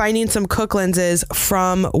finding some Cook lenses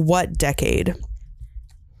from what decade?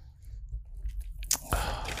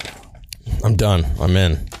 I'm done. I'm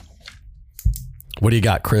in. What do you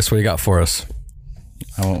got, Chris? What do you got for us?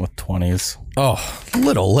 I went with 20s. Oh, a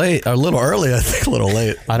little late. A little early, I think. A little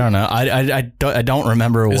late. I don't know. I don't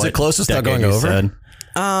remember what. Is it close to start decade going you over? said.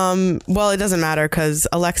 Well, it doesn't matter because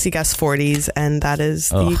Alexi guessed 40s, and that is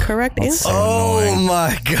the correct answer. Oh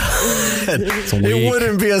my god! It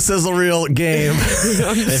wouldn't be a sizzle reel game.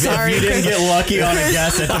 Sorry, If you didn't get lucky on a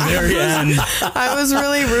guess at the very end. I was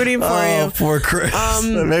really rooting for you. Poor Chris.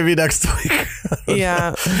 Maybe next week.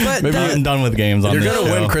 Yeah, but Maybe I'm done with games on You're this gonna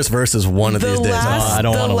show. win Chris versus one of the these days. last, I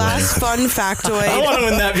don't the wanna last fun factoid. I want to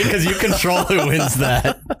win that because you control who wins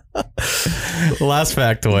that. Last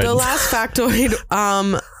factoid. The last factoid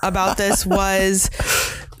about this was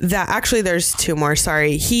that actually there's 2 more.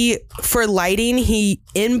 Sorry. For lighting, he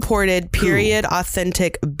imported period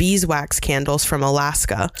authentic beeswax candles from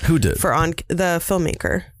Alaska. Who did? For the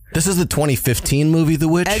filmmaker. This is the 2015 movie, The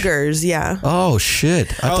Witch? Eggers, yeah. Oh,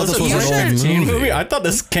 shit. I thought this was an old movie. I thought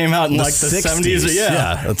this came out in like the 70s.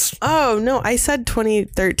 Yeah. That's, Oh, no. I said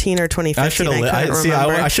 2013 or 2015. I couldn't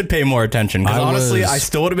remember. I should pay more attention because honestly, I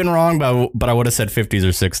still would have been wrong, but I would have said 50s or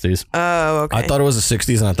 60s. Oh, okay. I thought it was the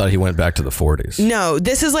 60s and I thought he went back to the 40s. No,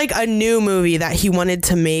 this is like a new movie that he wanted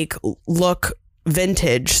to make look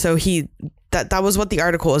vintage. So that was what the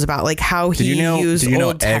article was about, like how he used Did you know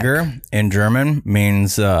old tech. Egger in German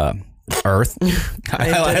means earth?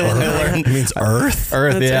 I learned It means Earth?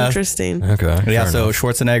 Earth, That's yeah. interesting. Okay. Yeah, fair so enough.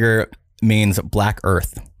 Schwarzenegger means black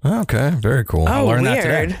earth. Okay, very cool. Oh, learned that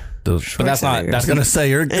weird. today. But that's not. I was That's gonna say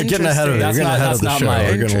you're getting ahead of it. You're Interesting. getting ahead of the That's show. not my-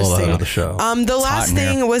 You're getting a little ahead of the Interesting. show. The last hot in here.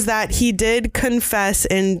 thing was that he did confess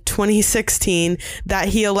in 2016 that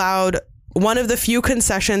he allowed one of the few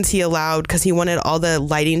concessions he allowed because he wanted all the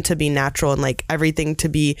lighting to be natural and like everything to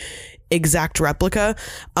be exact replica,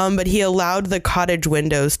 but he allowed the cottage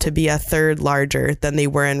windows to be a third larger than they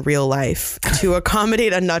were in real life to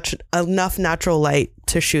accommodate enough natural light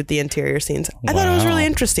to shoot the interior scenes. I thought it was really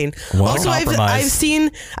interesting. Wow. Also, I've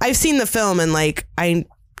seen the film, and like I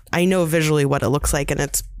know visually what it looks like, and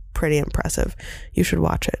it's pretty impressive. You should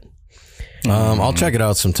watch it. I'll check it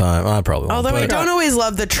out sometime. I probably won't. Although I don't always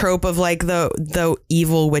love the trope of like the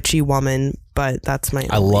evil witchy woman, but that's my.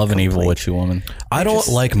 I love an evil witchy woman. I don't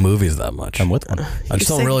like movies that much. I'm with one. I just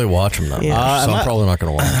don't really watch them that much, so I'm probably not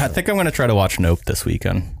going to watch I them. think I'm going to try to watch Nope this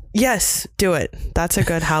weekend. Yes, do it. That's a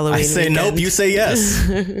good Halloween. I say weekend. nope, you say yes.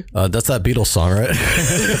 That's that Beatles song, right?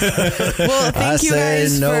 Well, thank you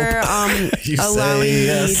guys for allowing me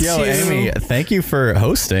to Yo, Amy, thank you for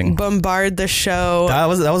hosting. bombard the show. That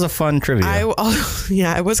was a fun trivia.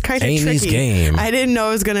 It was kind of Amy's tricky. game. I didn't know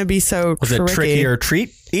it was going to be so was tricky. it tricky or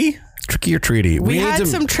treat-y? Tricky or treaty. We had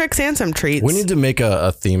some tricks and some treats. We need to make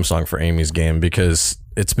a theme song for Amy's game because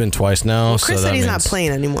it's been twice now. Well, Chris so said that he's means, not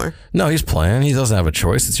playing anymore. No, he's playing. He doesn't have a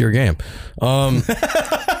choice. It's your game. All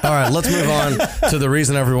right, let's move on to the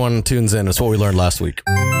reason everyone tunes in. It's what we learned last week.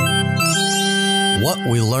 What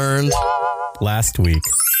we learned Last week.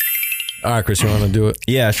 All right, Chris, you want to do it?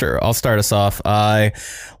 Yeah, sure. I'll start us off.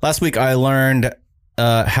 Last week I learned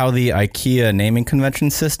how the IKEA naming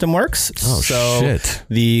convention system works. Oh, so shit.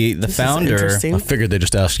 The founder. I figured they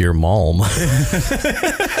just asked your mom. The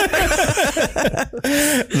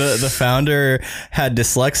founder had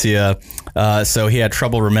dyslexia, so he had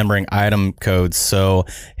trouble remembering item codes. So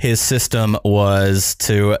his system was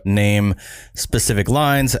to name specific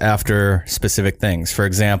lines after specific things. For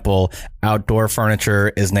example, outdoor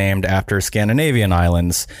furniture is named after Scandinavian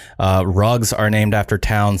islands. Rugs are named after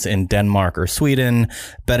towns in Denmark or Sweden.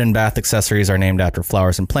 Bed and bath accessories are named after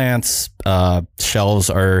flowers and plants. Shelves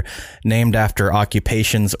are named after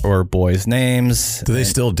occupations or boys' names. Do they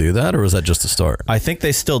still do that, or was that just a start? I think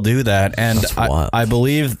they still do that, and I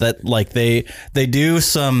believe that like they do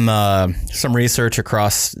some research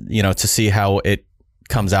across, to see how it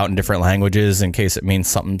comes out in different languages in case it means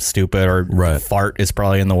something stupid, or fart is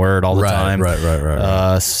probably in the word all the time. Right.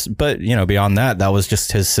 But beyond that was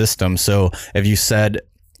just his system. So if you said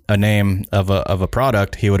a name of a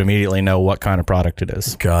product, he would immediately know what kind of product it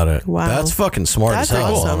is. Got it. Wow. That's fucking smart as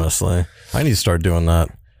hell, honestly. I need to start doing that.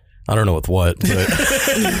 I don't know with what, but,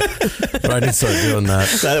 but I need to start doing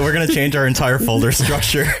that. We're going to change our entire folder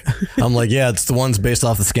structure. I'm like, yeah, it's the ones based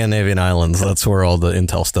off the Scandinavian islands. That's where all the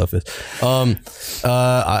Intel stuff is.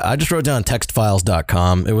 I just wrote down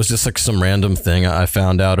textfiles.com. It was just like some random thing I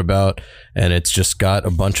found out about, and it's just got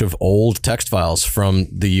a bunch of old text files from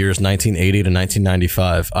the years 1980 to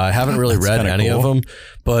 1995. I haven't really read any of them,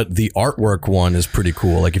 but the artwork one is pretty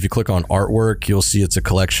cool. Like if you click on artwork, you'll see it's a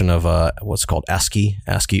collection of what's called ASCII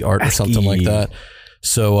art or something like that.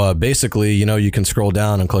 So basically, you can scroll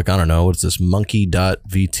down and click, I don't know, what's this,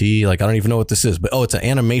 monkey.vt? Like, I don't even know what this is, but it's an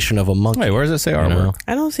animation of a monkey. Wait, where does it say artwork?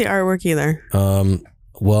 I don't see artwork either.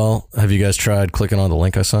 Well, have you guys tried clicking on the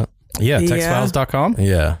link I sent? Yeah, textfiles.com?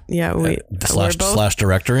 Yeah. Yeah, wait. Slash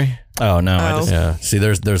directory? Oh, no. Yeah. See,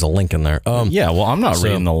 there's a link in there. Yeah, well, I'm not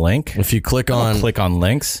reading the link. If you click on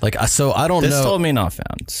links. Like, so I don't know. This told me not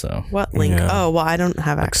found, so. What link? Yeah. Oh, well, I don't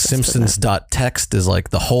have access to that. Simpsons.txt is like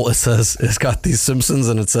the whole, it's got these Simpsons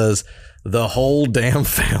and it says the whole damn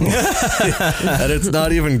family. And it's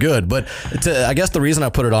not even good. But I guess the reason I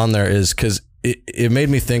put it on there is because it made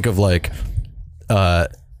me think of like the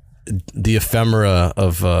ephemera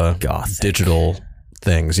of digital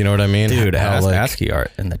things. You know what I mean? Dude, ASCII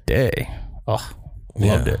art in the day. Oh,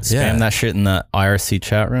 loved it. Spam that shit in the IRC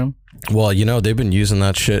chat room. Well, they've been using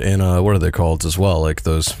that shit in what are they called as well? Like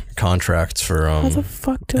those contracts for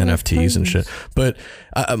NFTs and shit. But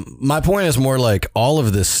my point is more like all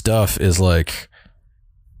of this stuff is like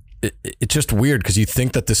it's just weird because you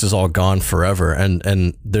think that this is all gone forever,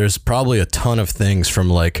 and there's probably a ton of things from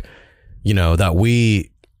like that we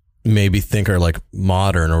maybe think are like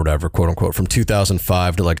modern or whatever, quote unquote, from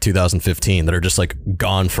 2005 to like 2015 that are just like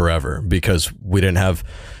gone forever because we didn't have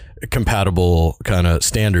compatible kind of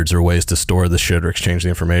standards or ways to store the shit or exchange the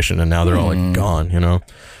information, and now they're all like gone.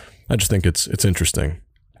 I just think it's interesting.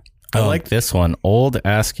 I like this one. Old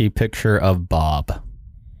ASCII picture of Bob.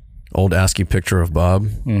 Old ASCII picture of Bob.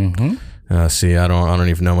 Mm-hmm. See, I don't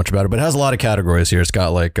even know much about it, but it has a lot of categories here. It's got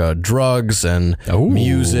like drugs and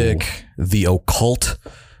music, the occult.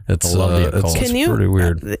 It's Can you pretty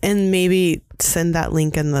weird. And maybe send that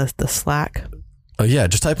link in the Slack? Yeah,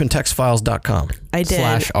 just type in textfiles.com. I did.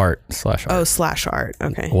 /art. Oh, /art.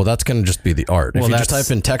 Okay. Well, that's going to just be the art. If you just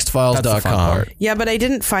type in textfiles.com. Yeah, but I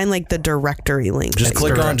didn't find like the directory link. Just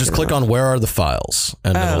click on where are the files,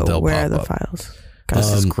 and they'll where pop are the up. files?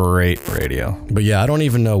 This is great radio. But yeah, I don't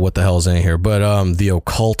even know what the hell's in here. But the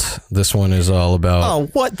occult, this one is all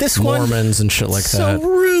about what? This Mormons and shit like that. So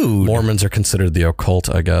rude. Mormons are considered the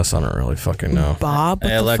occult, I guess. I don't really fucking know. Bob?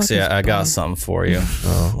 Hey, Alexia, I got something for you.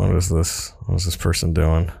 Oh, what is this? What is this person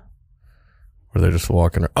doing? Were they just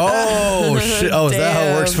walking? Oh, shit. Oh, is that how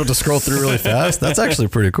it works for to scroll through really fast? That's actually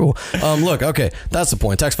pretty cool. Look, okay, that's the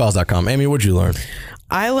point. Textfiles.com. Amy, what'd you learn?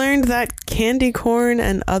 I learned that candy corn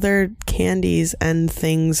and other candies and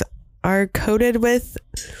things are coated with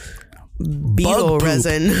beetle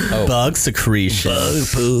resin. Bug secretion. Bug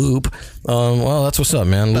poop. Well, that's what's up,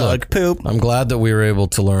 man. Bug poop. I'm glad that we were able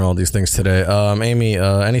to learn all these things today. Amy,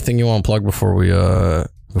 anything you want to plug before we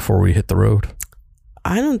hit the road?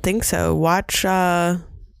 I don't think so. Watch The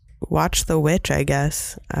Witch, I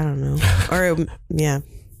guess. I don't know. Or yeah.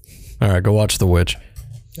 All right, go watch The Witch.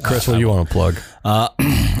 Chris, what do you want to plug?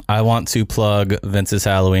 I want to plug Vince's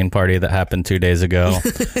Halloween party that happened 2 days ago.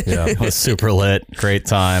 Yeah, it was super lit. Great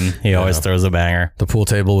time. He always throws a banger. The pool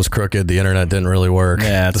table was crooked. The internet didn't really work.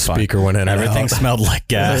 Yeah, the speaker went in. Everything smelled like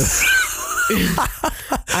gas.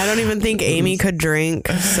 I don't even think Amy could drink.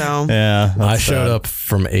 So yeah, I showed up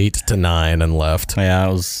from 8 to 9 and left. Yeah,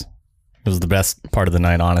 it was the best part of the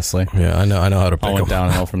night, honestly. Yeah, I know how to pick I went up.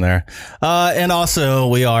 downhill from there. And also,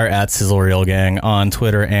 we are at Sizzle Reel Gang on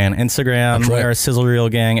Twitter and Instagram. That's right. We are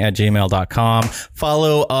sizzlereelgang@gmail.com.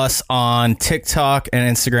 Follow us on TikTok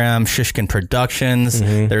and Instagram, Shishkin Productions.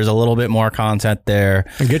 There's a little bit more content there.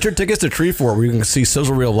 And get your tickets to Treefort where you can see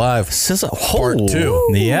Sizzle Reel live. Part 2.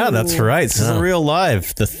 Yeah, that's right. Sizzle Reel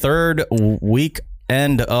Live, the third week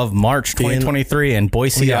end of March 2023 in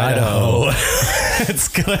Boise, Idaho. It's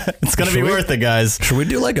gonna be worth it, guys. Should we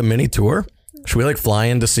do like a mini tour? Should we like fly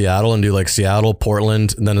into Seattle and do like Seattle,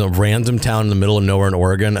 Portland, and then a random town in the middle of nowhere in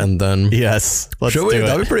Oregon, and then yes, let's do it.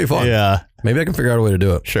 That'd be pretty fun. Yeah, maybe I can figure out a way to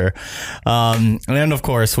do it. Sure. And then of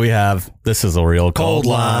course we have This Is a Real Cold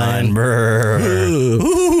Line.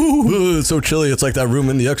 Ooh, it's so chilly. It's like that room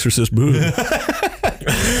in The Exorcist.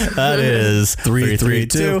 That is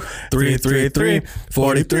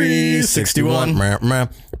 332-333-4361.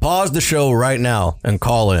 Pause the show right now and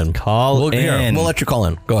call in. We'll let you call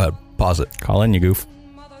in. Go ahead. Pause it. Call in, you goof.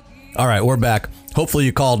 All right, we're back. Hopefully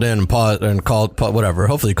you called in and paused and called whatever.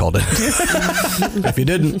 Hopefully you called in. If you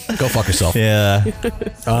didn't, go fuck yourself. Yeah.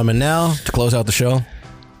 And now to close out the show,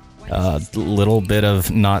 a little bit of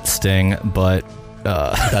not Sting, but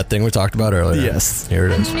that thing we talked about earlier. Yes. Here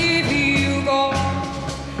it is.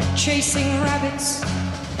 Chasing rabbits,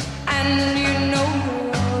 and you know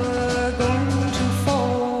you're going to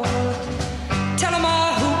fall. Tell 'em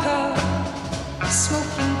a hookah,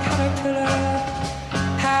 smoking caterpillar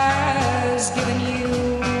has given you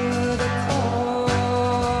the call.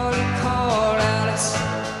 Call Alice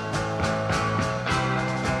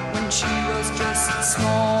when she was just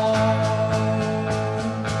small.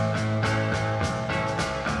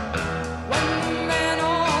 When the man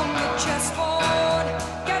on the chessboard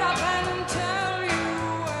get up and tell you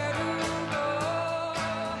where to go,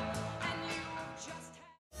 and you just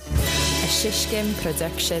A Shishkin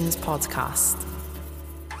Productions podcast.